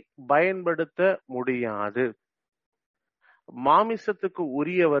மாமிசத்தை பயன்படுத்த முடியாது. மாமிசத்துக்கு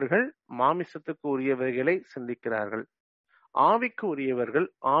உரியவர்கள் மாமிசத்துக்கு உரியவைகளை சிந்திக்கிறார்கள், ஆவிக்கு உரியவர்கள்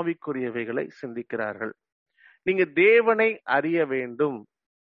ஆவிக்குரியவைகளை சிந்திக்கிறார்கள். நீங்க தேவனை அறிய வேண்டும்,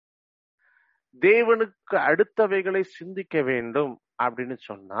 தேவனுக்கு அடுத்தவைகளை சிந்திக்க வேண்டும் அப்படின்னு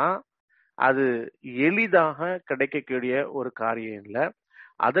சொன்னா அது எளிதாக கிடைக்கக்கூடிய ஒரு காரியம் இல்லை.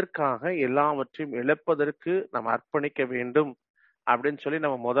 அதற்காக எல்லாவற்றையும் இழப்பதற்கு நம்ம அர்ப்பணிக்க வேண்டும் அப்படின்னு சொல்லி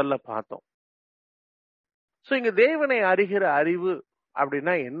நம்ம முதல்ல பார்த்தோம். சோ இங்க தேவனை அறிகிற அறிவு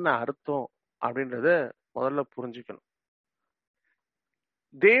அப்படின்னா என்ன அர்த்தம் அப்படின்றத முதல்ல புரிஞ்சுக்கணும்.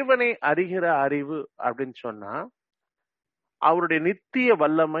 தேவனை அறிகிற அறிவு அப்படின்னு சொன்னா அவருடைய நித்திய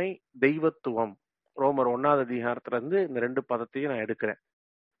வல்லமை, தெய்வத்துவம். ரோமர் 1வது அதிகாரத்துல இருந்து இந்த 2 பதத்தையும் நான் எடுக்கிறேன்.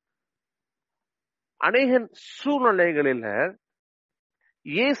 அநேக சூழ்நிலைகளில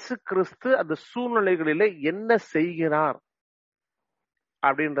இயேசு கிறிஸ்து அந்த சூழ்நிலைகளில என்ன செய்கிறார்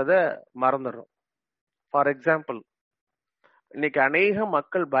அப்படின்றத மறந்துடும். ஃபார் எக்ஸாம்பிள், இன்னைக்கு அநேக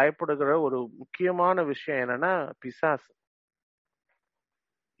மக்கள் பயப்படுகிற ஒரு முக்கியமான விஷயம் என்னன்னா பிசாசு.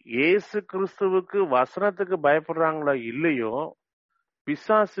 இயேசு கிறிஸ்துவுக்கு வசனத்துக்கு பயப்படுறாங்களோ இல்லையோ,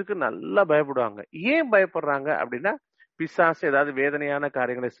 பிசாசுக்கு நல்லா பயப்படுவாங்க. ஏன் பயப்படுறாங்க அப்படின்னா, பிசாசு ஏதாவது வேதனையான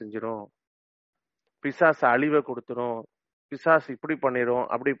காரியங்களை செஞ்சிடும், பிசாசு அழிவை கொடுத்துரும், பிசாசு இப்படி பண்ணிரும்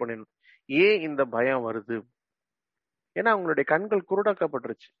அப்படி பண்ணிடும். ஏன் இந்த பயம் வருது? ஏன்னா அவங்களுடைய கண்கள்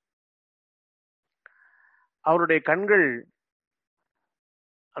குருடாக்கப்பட்டுருச்சு. அவருடைய கண்கள்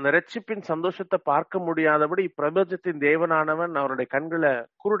அந்த ரட்சிப்பின் சந்தோஷத்தை பார்க்க முடியாதபடி பிரபஞ்சத்தின் தேவனானவன் அவருடைய கண்களை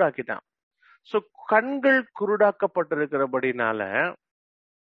குருடாக்கிட்டான். சோ கண்கள் குருடாக்கப்பட்டிருக்கிறபடினால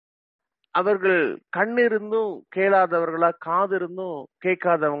அவர்கள் கண் இருந்தும் கேளாதவர்களா, காது இருந்தும்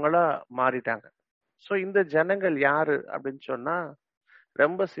கேட்காதவங்களா மாறிட்டாங்க. சோ இந்த ஜனங்கள் யாரு அப்படின்னு சொன்னா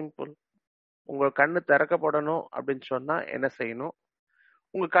ரொம்ப சிம்பிள். உங்க கண்ணு திறக்கப்படணும் அப்படின்னு சொன்னா என்ன செய்யணும்?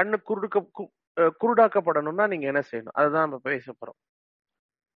 உங்க கண்ணு குருடாக்கப்படணும்னா நீங்க என்ன செய்யணும்? அதுதான் நம்ம பேச போறோம்.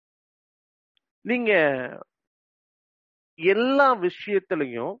 நீங்க எல்லா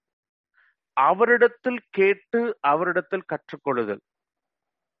விஷயத்திலையும் அவரிடத்தில் கேட்டு அவரிடத்தில் கற்றுக்கொள்ளுதல்.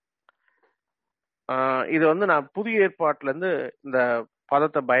 இது நான் புதிய ஏற்பாட்டுல இருந்து இந்த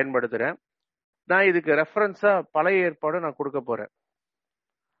பதத்தை பயன்படுத்துறேன். நான் இதுக்கு ரெஃபரன்ஸா பழைய ஏற்பாடு நான் கொடுக்க போறேன்.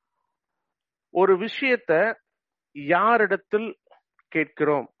 ஒரு விஷயத்த யாரிடத்தில்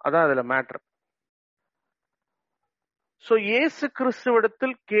கேட்கிறோம், அதான் அதுல மேட்டர். சோ இயேசு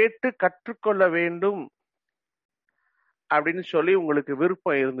கிறிஸ்துவிடத்தில் கேட்டு கற்றுக்கொள்ள வேண்டும் அப்படின்னு சொல்லி உங்களுக்கு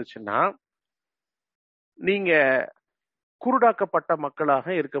விருப்பம் இருந்துச்சுன்னா நீங்க குருடாக்கப்பட்ட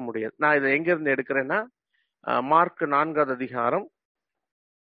மக்களாக இருக்க முடியாது. நான் இதை எங்க இருந்து எடுக்கிறேன்னா மார்க் 4வது அதிகாரம்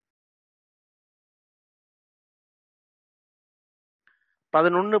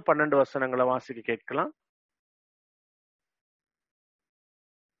 11-12 வசனங்களை வாசிக்க கேட்கலாம்.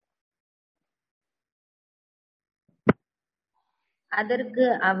 அதற்கு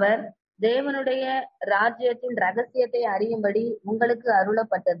அவர், தேவனுடைய ராஜ்யத்தின் ரகசியத்தை அறியும்படி உங்களுக்கு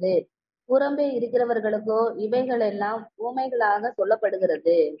அருளப்பட்டது, புறம்பே இருக்கிறவர்களுக்கோ இவைகள் எல்லாம் ஊமைகளாக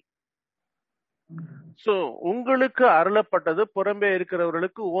சொல்லப்படுகிறது. சோ உங்களுக்கு அருளப்பட்டது புறம்பே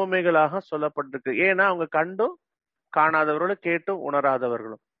இருக்கிறவர்களுக்கு ஊமைகளாக சொல்லப்பட்டிருக்கு. ஏன்னா அவங்க கண்டும் காணாதவர்களும் கேட்டும்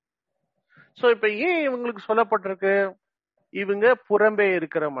உணராதவர்களும். சோ இப்ப ஏன் இவங்களுக்கு சொல்லப்பட்டிருக்கு? இவங்க புறம்பே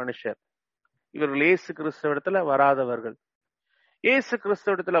இருக்கிற மனுஷர், இவர்கள் இயேசு கிறிஸ்துவிடத்துல வராதவர்கள். இயேசு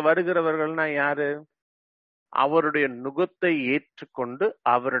கிறிஸ்துவிடத்துல வருகிறவர்கள்னா யாரு? அவருடைய நுகத்தை ஏற்றுக்கொண்டு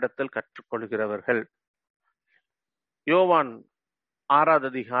அவரிடத்தில் கற்றுக்கொள்கிறவர்கள். யோவான் 6வது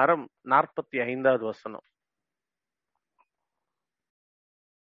அதிகாரம் 45வது வசனம்.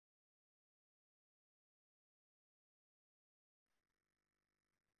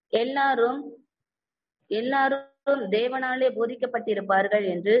 எல்லாரும் தேவனாலே போதிக்கப்பட்டிருப்பார்கள்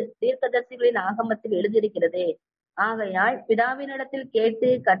என்று தீர்க்கதரிசிகளின் ஆகமத்தில் எழுதியிருக்கிறதே. ஆகையால் பிதாவினிடத்தில் கேட்டு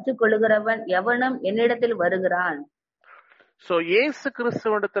கற்றுக்கொள்ளுகிறவன் எவனும் என்னிடத்தில் வருகிறான். சோ இயேசு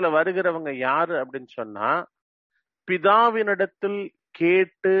கிறிஸ்துவிடத்துல வருகிறவங்க யாரு அப்படின்னு சொன்னா பிதாவினிடத்தில்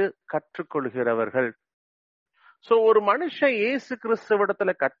கேட்டு கற்றுக்கொள்கிறவர்கள். சோ ஒரு மனுஷன் இயேசு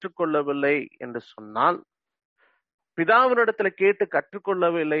கிறிஸ்துவிடத்துல கற்றுக்கொள்ளவில்லை என்று சொன்னால், பிதாவினிடத்துல கேட்டு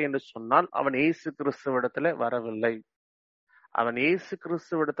கற்றுக்கொள்ளவில்லை என்று சொன்னால் அவன் இயேசு கிறிஸ்துவிடத்துல வரவில்லை. அவன் இயேசு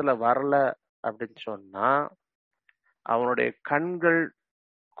கிறிஸ்துவிடத்துல வரல அப்படின்னு சொன்னா அவனுடைய கண்கள்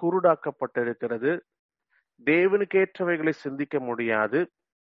குருடாக்கப்பட்டிருக்கிறது. தேவனுக்கேற்றவைகளை சிந்திக்க முடியாது,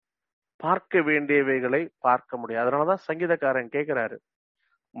 பார்க்க வேண்டியவைகளை பார்க்க முடியாது. அதனாலதான் சங்கீதக்காரன் கேட்கிறாரு,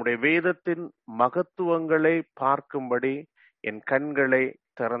 உம்முடைய வேதத்தின் மகத்துவங்களை பார்க்கும்படி என் கண்களை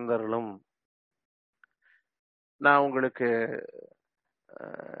திறந்தருளும். நான் உங்களுக்கு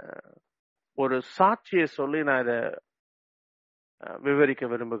ஒரு சாட்சியை சொல்லி நான் இதை விவரிக்க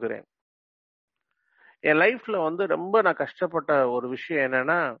விரும்புகிறேன். என் லைஃப்ல ரொம்ப நான் கஷ்டப்பட்ட ஒரு விஷயம்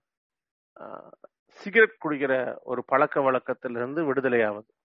என்னன்னா, சிகரெட் குடிக்கிற ஒரு பழக்க வழக்கத்திலிருந்து விடுதலையாவது.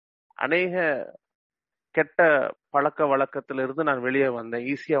 அநேக கெட்ட பழக்க வழக்கத்திலிருந்து நான் வெளியே வந்தேன்,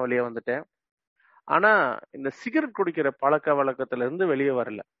 ஈஸியா வெளியே வந்துட்டேன். ஆனா இந்த சிகரெட் குடிக்கிற பழக்க வழக்கத்துல இருந்து வெளியே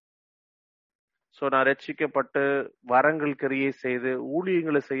வரல. சோ நான் ரட்சிக்கப்பட்டு வரங்கள் கிரியை செய்து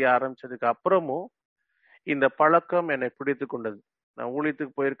ஊழியங்களை செய்ய ஆரம்பிச்சதுக்கு அப்புறமும் இந்த பழக்கம் என்னை பிடித்து கொண்டது. நான்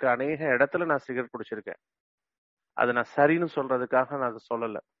ஊழியத்துக்கு போயிருக்க அநேக இடத்துல நான் சிகரெட் குடிச்சிருக்கேன். அது நான் சரின்னு சொல்றதுக்காக நான் அதை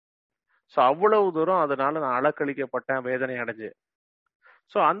சொல்லல. சோ அவ்வளவு தூரம் அதனால நான் அலக்களிக்கப்பட்டேன், வேதனை அடைஞ்சேன்.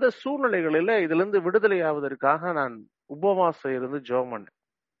 சோ அந்த சூழ்நிலைகளில இதுல இருந்து விடுதலை ஆவதற்காக நான் உபவாசம் இருந்து ஜெபம் பண்ணேன்.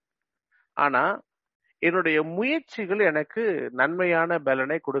 ஆனா என்னுடைய முயற்சிகள் எனக்கு நன்மையான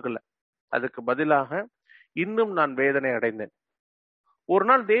பலனை கொடுக்கல. அதுக்கு பதிலாக இன்னும் நான் வேதனை அடைந்தேன். ஒரு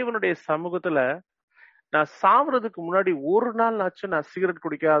நாள் தேவனுடைய சமூகத்துல நான் சாவறதுக்கு முன்னாடி ஒரு நாள் ஆச்சும் நான் சிகரெட்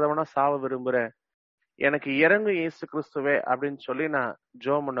குடிக்காதவனா சாவ விரும்புறேன், எனக்கு இறங்கு இயேசு கிறிஸ்துவே அப்படின்னு சொல்லி நான்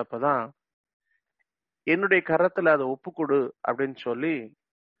ஜெபம் பண்ணப்பதான் என்னுடைய கரத்துல அதை ஒப்பு கொடு அப்படின்னு சொல்லி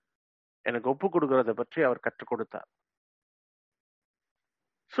எனக்கு ஒப்பு கொடுக்கறத பற்றி அவர் கற்றுக் கொடுத்தார்.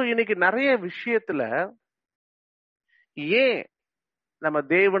 சோ இன்னைக்கு நிறைய விஷயத்துல ஏன் நம்ம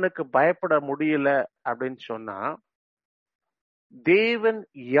தேவனுக்கு பயப்பட முடியல அப்படின்னு சொன்னா, தேவன்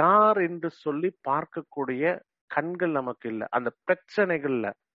யார் என்று சொல்லி பார்க்கக்கூடிய கண்கள் நமக்கு இல்ல. அந்த பிரச்சனைகள்ல,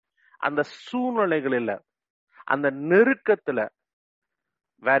 அந்த சூழ்நிலைகளில, அந்த நெருக்கத்துல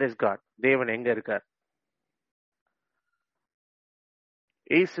வேர் இஸ் காட், தேவன் எங்க இருக்கார்?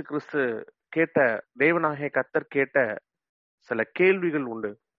 இயேசு கிறிஸ்து கேட்ட, தேவனாகிய கர்த்தர் கேட்ட சில கேள்விகள் உண்டு.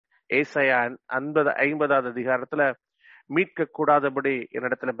 ஏசாயா 50வது அதிகாரத்துல மீட்க கூடாதபடி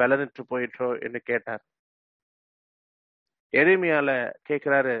என்னிடத்துல பலனற்று போயிற்றோ என்று கேட்டார். எரேமியால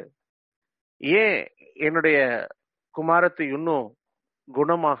கேட்கிறாரு, ஏன் என்னுடைய குமாரத்தை இன்னும்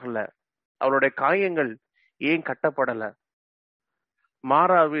குணமாகல, அவளுடைய காயங்கள் ஏன் கட்டப்படல?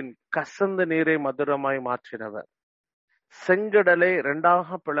 மாறாவின் கசந்த நீரை மதுரமாய் மாற்றினவர், செங்கடலை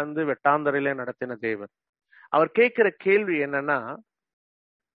 2ஆக பிளந்து வெட்டாந்தரையில நடத்தின தேவன். அவர் கேட்கிற கேள்வி என்னன்னா,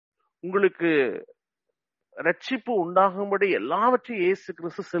 உங்களுக்கு ரட்சிப்பு உண்டாகும்படி எல்லாவற்றையும் இயேசு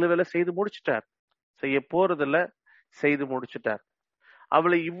கிறிஸ்து சிலுவையில செய்து முடிச்சிட்டார், செய்ய போறதில்ல, செய்து முடிச்சிட்டார்.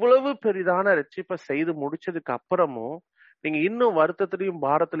 அவளை இவ்வளவு பெரிதான ரட்சிப்பை செய்து முடிச்சதுக்கு அப்புறமும் நீங்க இன்னும் வருத்தத்திலையும்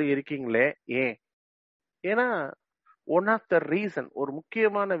பாரத்திலையும் இருக்கீங்களே, ஏன்? ஏன்னா ஒன் ஆஃப் த ரீசன், ஒரு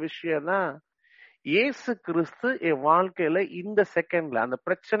முக்கியமான விஷயம் தான், இயேசு கிறிஸ்து என் வாழ்க்கையில இந்த செகண்ட்ல, அந்த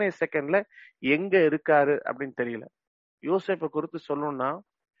பிரச்சனை செகண்ட்ல எங்க இருக்காரு அப்படின்னு தெரியல. யோசேப்பை குறித்து சொல்லணும்னா,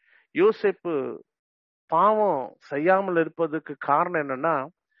 யோசேப்பு பாவம் செய்யாமல் இருப்பதுக்கு காரணம் என்னன்னா,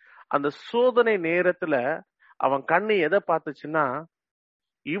 அந்த சோதனை நேரத்துல அவன் கண்ணு எதை பார்த்துச்சுன்னா,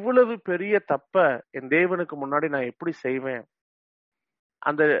 இவ்வளவு பெரிய தப்ப என் தேவனுக்கு முன்னாடி நான் எப்படி செய்வேன்?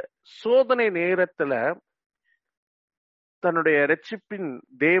 அந்த சோதனை நேரத்துல தன்னுடைய ரட்சிப்பின்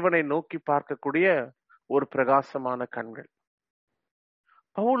தேவனை நோக்கி பார்க்கக்கூடிய ஒரு பிரகாசமான கண்கள்.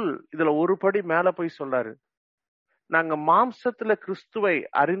 பவுல் இதுல ஒரு படி மேல போய் சொல்றாரு, நாங்க மாம்சத்துல கிறிஸ்துவை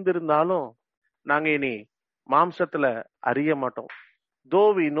அறிந்திருந்தாலும் நாங்க இனி மாம்சத்துல அறிய மாட்டோம். Though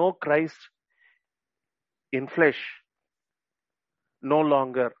we know Christ in flesh, no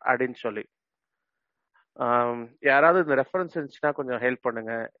longer அப்படின்னு சொல்லி. யாராவது இந்த ரெஃபரன்ஸ் இருந்துச்சுன்னா கொஞ்சம் ஹெல்ப்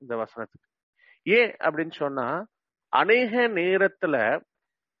பண்ணுங்க இந்த வசனத்துக்கு. ஏன் அப்படின்னு சொன்னா, அநேக நேரத்துல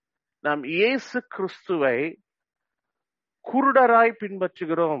நாம் இயேசு கிறிஸ்துவை குருடராய்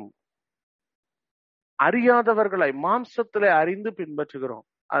பின்பற்றுகிறோம், அறியாதவர்களை மாம்சத்துல அறிந்து பின்பற்றுகிறோம்.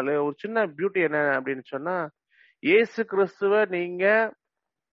 அதுல ஒரு சின்ன பியூட்டி என்ன அப்படின்னு சொன்னா, இயேசு கிறிஸ்துவ நீங்க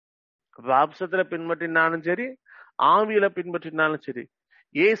மாம்சத்துல பின்பற்றினாலும் சரி, ஆவியில பின்பற்றினாலும் சரி,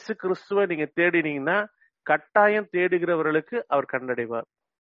 இயேசு கிறிஸ்துவ நீங்க தேடினீங்கன்னா கட்டாயம் தேடுகிறவர்களுக்கு அவர் கண்டடைவார்.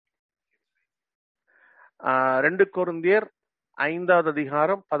 2 கொரிந்தியர் 5வது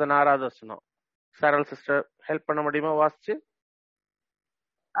அதிகாரம் 16வது வசனம். சாரல் சிஸ்டர் ஹெல்ப் பண்ண முடியுமா வாசிச்சு?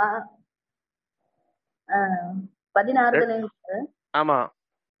 16. ஆமா.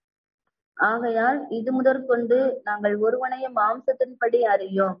 ஆகையால் இது முதற்கொண்டு நாங்கள் ஒருவனையும் மாம்சத்தின்படி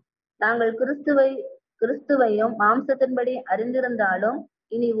அறியோம், நாங்கள் கிறிஸ்துவையும் மாம்சத்தின்படி அறிந்திருந்தாலும்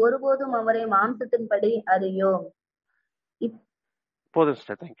இனி ஒருபோதும் அவரை மாம்சத்தின்படி அறியோம். போதும்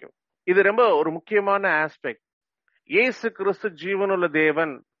சிஸ்டர், தேங்க்யூ. இது ரொம்ப ஒரு முக்கியமான ஆஸ்பெக்ட். இயேசு கிறிஸ்து ஜீவனுள்ள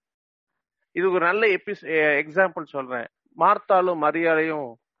தேவன். இது ஒரு நல்ல எக்ஸாம்பிள் சொல்றேன். மார்த்தாலும் மரியாதையும்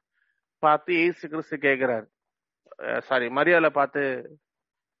பார்த்து இயேசு கிறிஸ்து கேட்கிறார், மரியாதை பார்த்து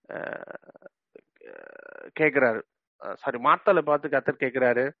கேட்கிறாரு, மார்த்தால பார்த்து கர்த்தர்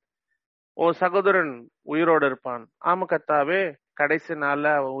கேட்கிறாரு, உன் சகோதரன் உயிரோடு இருப்பான். ஆமா கர்த்தாவே, கடைசி நாள்ல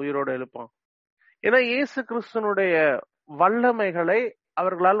அவன் உயிரோடு எழுப்பான். ஏன்னா இயேசு கிறிஸ்துனுடைய வல்லமைகளை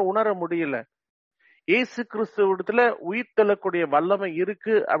அவர்களால் உணர முடியல. இயேசு கிறிஸ்துவிடத்துல உயிர் தள்ளக்கூடிய வல்லமை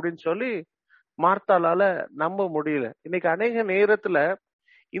இருக்கு அப்படின்னு சொல்லி மார்த்தாலால நம்ப முடியல. இன்னைக்கு அநேக நேரத்துல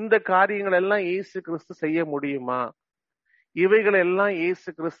இந்த காரியங்கள் எல்லாம் இயேசு கிறிஸ்து செய்ய முடியுமா? இவைகள் எல்லாம் இயேசு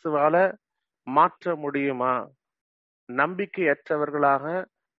கிறிஸ்துவால மாற்ற முடியுமா? நம்பிக்கையற்றவர்களாக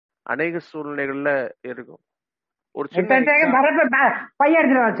அநேக சூழ்நிலைகள்ல இருக்கும். ஒரு சின்ன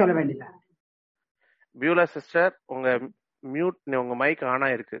சொல்ல வேண்டியதா பியூலா சிஸ்டர், உங்க உங்க மைக் ஆனா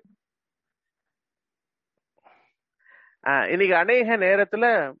இருக்கு. இன்னைக்கு அநேக நேரத்துல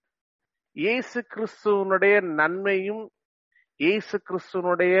இயேசு கிறிஸ்துவனுடைய நன்மையும் இயேசு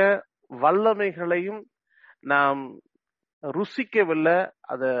கிறிஸ்துவனுடைய வல்லமைகளையும் நாம் ருசிக்கவில்லை,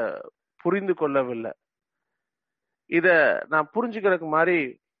 அத புரிந்து கொள்ளவில்லை. இத நான் புரிஞ்சுக்கிறதுக்கு மாதிரி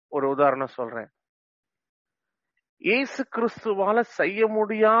ஒரு உதாரணம் சொல்றேன். இயேசு கிறிஸ்துவால செய்ய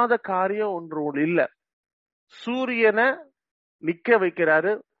முடியாத காரியம் ஒன்று இல்ல. சூரியனை நிக்க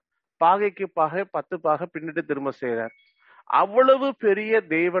வைக்கிறாரு, பாகைக்கு பாகை 10 பாகை பின்னிட்டு திரும்ப செய்யறார். அவ்வளவு பெரிய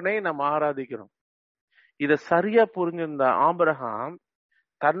தேவனை நாம் ஆராதிக்கிறோம். இத சரியா புரிஞ்சிருந்த ஆபிரகாம்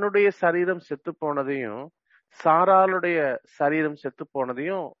தன்னுடைய சரீரம் செத்து போனதையும் சாராளுடைய சரீரம் செத்து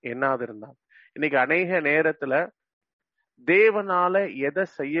போனதையும் என்னாது இருந்தான். இன்னைக்கு அநேக நேரத்துல தேவனால எதை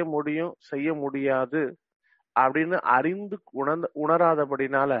செய்ய முடியும் செய்ய முடியாது அப்படின்னு அறிந்து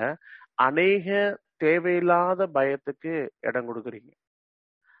உணராதபடினால அநேக தேவையில்லாத பயத்துக்கு இடம் கொடுக்குறீங்க.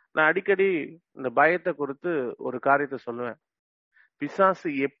 நான் அடிக்கடி இந்த பயத்தை குறித்து ஒரு காரியத்தை சொல்லுவேன். பிசாசு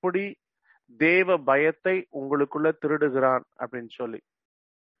எப்படி தேவ பயத்தை உங்களுக்குள்ள திருடுகிறான் அப்படின்னு சொல்லி.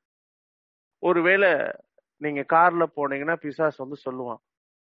 ஒருவேளை நீங்க கார்ல போனீங்கன்னா பிசாசு சொல்லுவான்,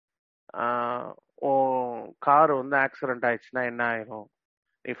 கார் ஆக்சிடென்ட் ஆயிடுச்சுன்னா என்ன ஆயிரும்,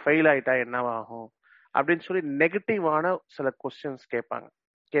 நீ ஃபெயில் ஆயிட்டா என்னவாகும் அப்படின்னு சொல்லி நெகட்டிவான சில கொஸ்டின்ஸ் கேட்பான்.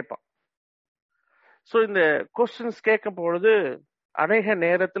 ஸோ இந்த கொஸ்டின்ஸ் கேட்கும் பொழுது அநேக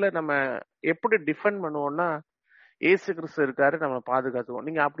நேரத்துல நம்ம எப்படி டிஃபெண்ட் பண்ணுவோம்னா, ஏசு கிறிஸ்து இருக்காரு, நம்ம பாதுகாத்துவோம்.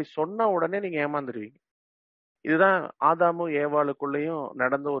 நீங்க அப்படி சொன்ன உடனே நீங்க ஏமாந்துருவீங்க. இதுதான் ஆதாமும் ஏவாளுக்குள்ளேயும்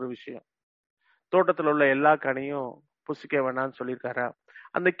நடந்த ஒரு விஷயம். தோட்டத்துல உள்ள எல்லா கனியும் புசிக்க வேணாம்னு சொல்லியிருக்காரா?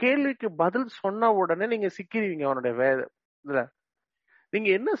 அந்த கேள்விக்கு பதில் சொன்ன உடனே நீங்க சிக்கிடுவீங்க அவனுடைய இதுல. நீங்க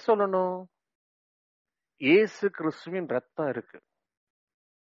என்ன சொல்லணும்? இயேசு கிறிஸ்துவின் ரத்தம் இருக்கு.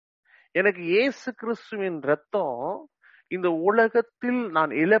 எனக்கு இயேசு கிறிஸ்துவின் ரத்தம் இந்த உலகத்தில்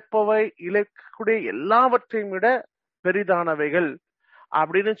நான் இழக்கக்கூடிய எல்லாவற்றையும் விட பெரிதானவைகள்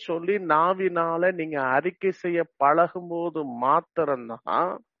அப்படின்னு சொல்லி நாவினால நீங்க அறிக்கை செய்ய பழகும் போது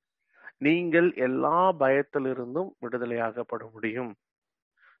மாத்திரம்தான் நீங்கள் எல்லா பயத்திலிருந்தும் விடுதலையாகப்பட முடியும்.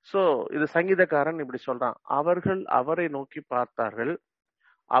 சோ இது சங்கீதக்காரன் இப்படி சொல்றான், அவர்கள் அவரை நோக்கி பார்த்தார்கள்,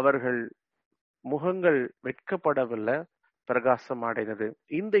 அவர்கள் முகங்கள் வெட்கப்படவில்லை, பிரகாசம் அடைந்தது.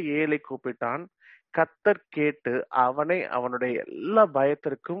 இந்த ஏழை கூப்பிட்டான், கர்த்தர் கேட்டு அவனை அவனுடைய எல்லா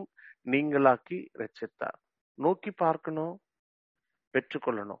பயத்திற்கும் நீங்களாக்கி ரட்சித்தார். நோக்கி பார்க்கணும்,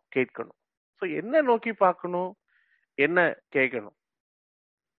 பெற்றுக்கொள்ளணும், கேட்கணும். சோ என்ன நோக்கி பார்க்கணும், என்ன கேட்கணும்?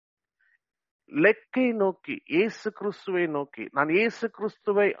 லெக்கை நோக்கி, இயேசு கிறிஸ்துவை நோக்கி. நான் இயேசு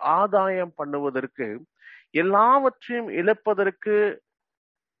கிறிஸ்துவை ஆதாயம் பண்ணுவதற்கு, எல்லாவற்றையும் இழப்பதற்கு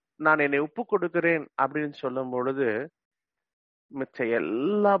நான் என்னை ஒப்பு கொடுக்கிறேன் அப்படின்னு சொல்லும் பொழுது மிச்ச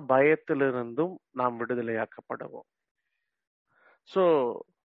எல்லா பயத்திலிருந்தும் நாம் விடுதலையாக்கப்படுவோம். சோ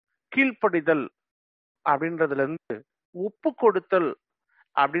கீழ்ப்படிதல் அப்படின்றதுல இருந்து ஒப்பு கொடுத்தல்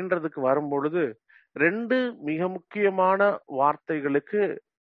அப்படின்றதுக்கு வரும் பொழுது 2 மிக முக்கியமான வார்த்தைகளுக்கு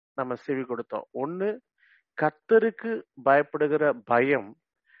நம்ம செவி கொடுத்தோம். ஒண்ணு, கர்த்தருக்கு பயப்படுகிற பயம்,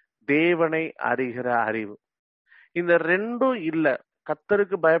 தேவனை அறிகிற அறிவு. இந்த 2ம் இல்ல.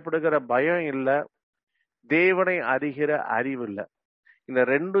 கர்த்தருக்கு பயப்படுகிற பயம் இல்ல, தேவனை அறிகிற அறிவு இல்ல. இந்த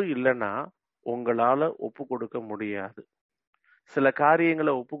 2ம் இல்லைன்னா உங்களால ஒப்பு கொடுக்க முடியாது. சில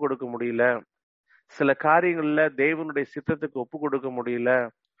காரியங்களை ஒப்பு கொடுக்க முடியல, சில காரியங்கள்ல தேவனுடைய சித்தத்துக்கு ஒப்பு கொடுக்க முடியல.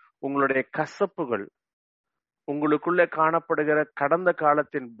 உங்களுடைய கசப்புகள், உங்களுக்குள்ள காணப்படுகிற கடந்த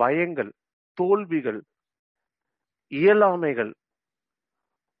காலத்தின் பயங்கள், தோல்விகள், இயலாமைகள்,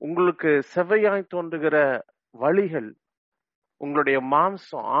 உங்களுக்கு செவ்வையாய் தோன்றுகிற வழிகள், உங்களுடைய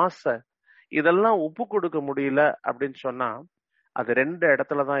மாம்சம், ஆசை, இதெல்லாம் ஒப்பு கொடுக்க முடியல அப்படின்னு சொன்னா அது 2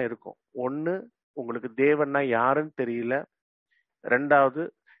 இடத்துலதான் இருக்கும். ஒண்ணு, உங்களுக்கு தேவன்னா யாருன்னு தெரியல. 2வது,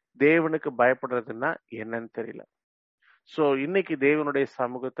 தேவனுக்கு பயப்படுறதுன்னா என்னன்னு தெரியல. சோ இன்னைக்கு தேவனுடைய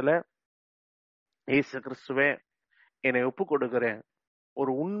சமூகத்துல, இயேசு கிறிஸ்துவே என்னை ஒப்பு கொடுக்கிறேன்.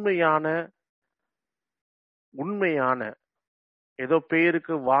 ஒரு உண்மையான ஏதோ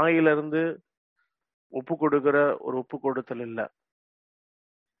பேருக்கு வாயிலிருந்து ஒப்பு கொடுக்கிற ஒரு ஒப்பு கொடுத்தல் இல்ல.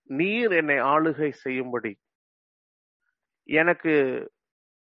 நீர் என்னை ஆளுகை செய்யும்படி,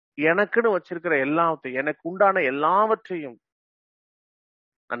 எனக்குன்னு வச்சிருக்கிற எல்லாத்தையும், எனக்கு உண்டான எல்லாவற்றையும்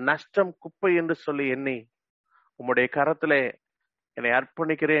நஷ்டம், குப்பை என்று சொல்லி எண்ணி உம்முடைய கரத்திலே என்னை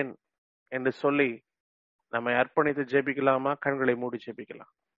அர்ப்பணிக்கிறேன் என்று சொல்லி நம்ம அர்ப்பணித்து ஜெபிக்கலாமா? கண்களை மூடி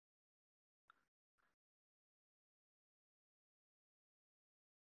ஜெபிக்கலாம்.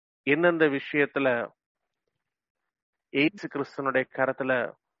 எந்தெந்த விஷயத்துல இயேசு கிறிஸ்துனுடைய கரத்துல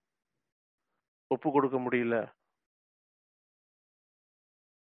ஒப்பு கொடுக்க முடியல?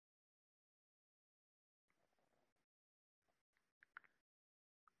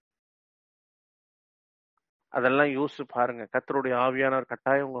 அதெல்லாம் யோசிச்சு பாருங்க. கர்த்தருடைய ஆவியானவர்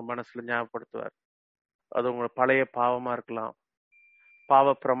கட்டாயம் உங்க மனசுல ஞாபகப்படுத்துவார். அது உங்க பழைய பாவமா இருக்கலாம்,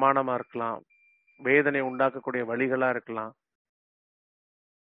 பாவ பிரமாணமா இருக்கலாம், வேதனை உண்டாக்கக்கூடிய வழிகளா இருக்கலாம்.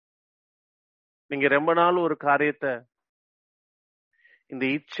 நீங்க ரொம்ப நாள் ஒரு காரியத்தை, இந்த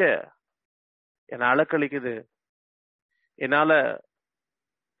இச்சை என்னை அலக்களிக்குது, என்னால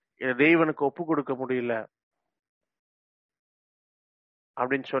தேவனுக்கு ஒப்பு கொடுக்க முடியல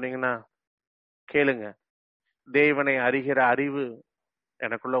அப்படின்னு சொன்னீங்கன்னா கேளுங்க. தேவனை அறிகிற அறிவு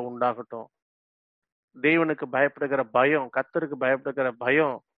எனக்குள்ள உண்டாகட்டும். தேவனுக்கு பயப்படுகிற பயம், கர்த்தருக்கு பயப்படுகிற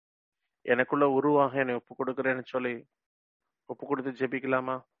பயம் எனக்குள்ள உருவாக என்னை ஒப்பு கொடுக்கிறேன்னு சொல்லி ஒப்பு கொடுத்து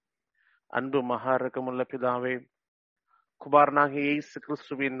ஜெபிக்கலாமா? அன்பு மகா இரக்கமுள்ள பிதாவே, குமாரனாகிய இயேசு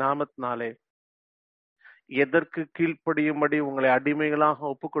கிறிஸ்துவின் நாமத்தினாலே எதற்கு கீழ்ப்படியும்படி உங்களை அடிமைகளாக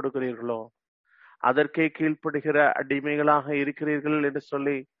ஒப்பு கொடுக்கிறீர்களோ அதற்கே கீழ்ப்படுகிற அடிமைகளாக இருக்கிறீர்கள் என்று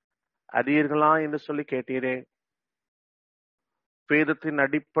சொல்லி அறியீர்களா என்று சொல்லி கேட்டீரே. வேதத்தின்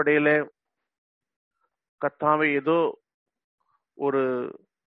அடிப்படையில கர்த்தாவே ஏதோ ஒரு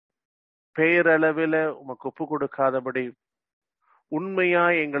பேரளவில உமக்கு ஒப்பு கொடுக்காதபடி உண்மையா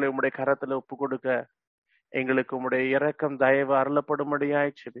எங்களை உம்முடைய கரத்துல ஒப்பு கொடுக்க எங்களுக்கு உம்முடைய இரக்கம் தயவு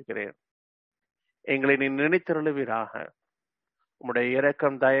அருளப்படும்படியாய் செபிக்கிறேன். எங்களை நீ நினைத்தருளுவீராக. உம்முடைய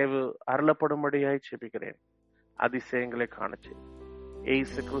இரக்கம் தயவு அருளப்படும்படியாய் செபிக்கிறேன். அதிசயங்களை காணச்சு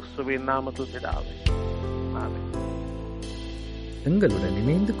இயேசு கிறிஸ்துவின் நாமத்தில் பிதாவே, ஆமென். எங்களுடன்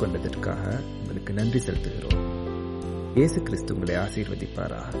இணைந்து கொண்டதற்காக உங்களுக்கு நன்றி செலுத்துகிறோம். இயேசு கிறிஸ்து உங்களை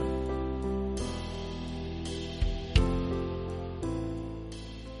ஆசீர்வதிப்பாராக.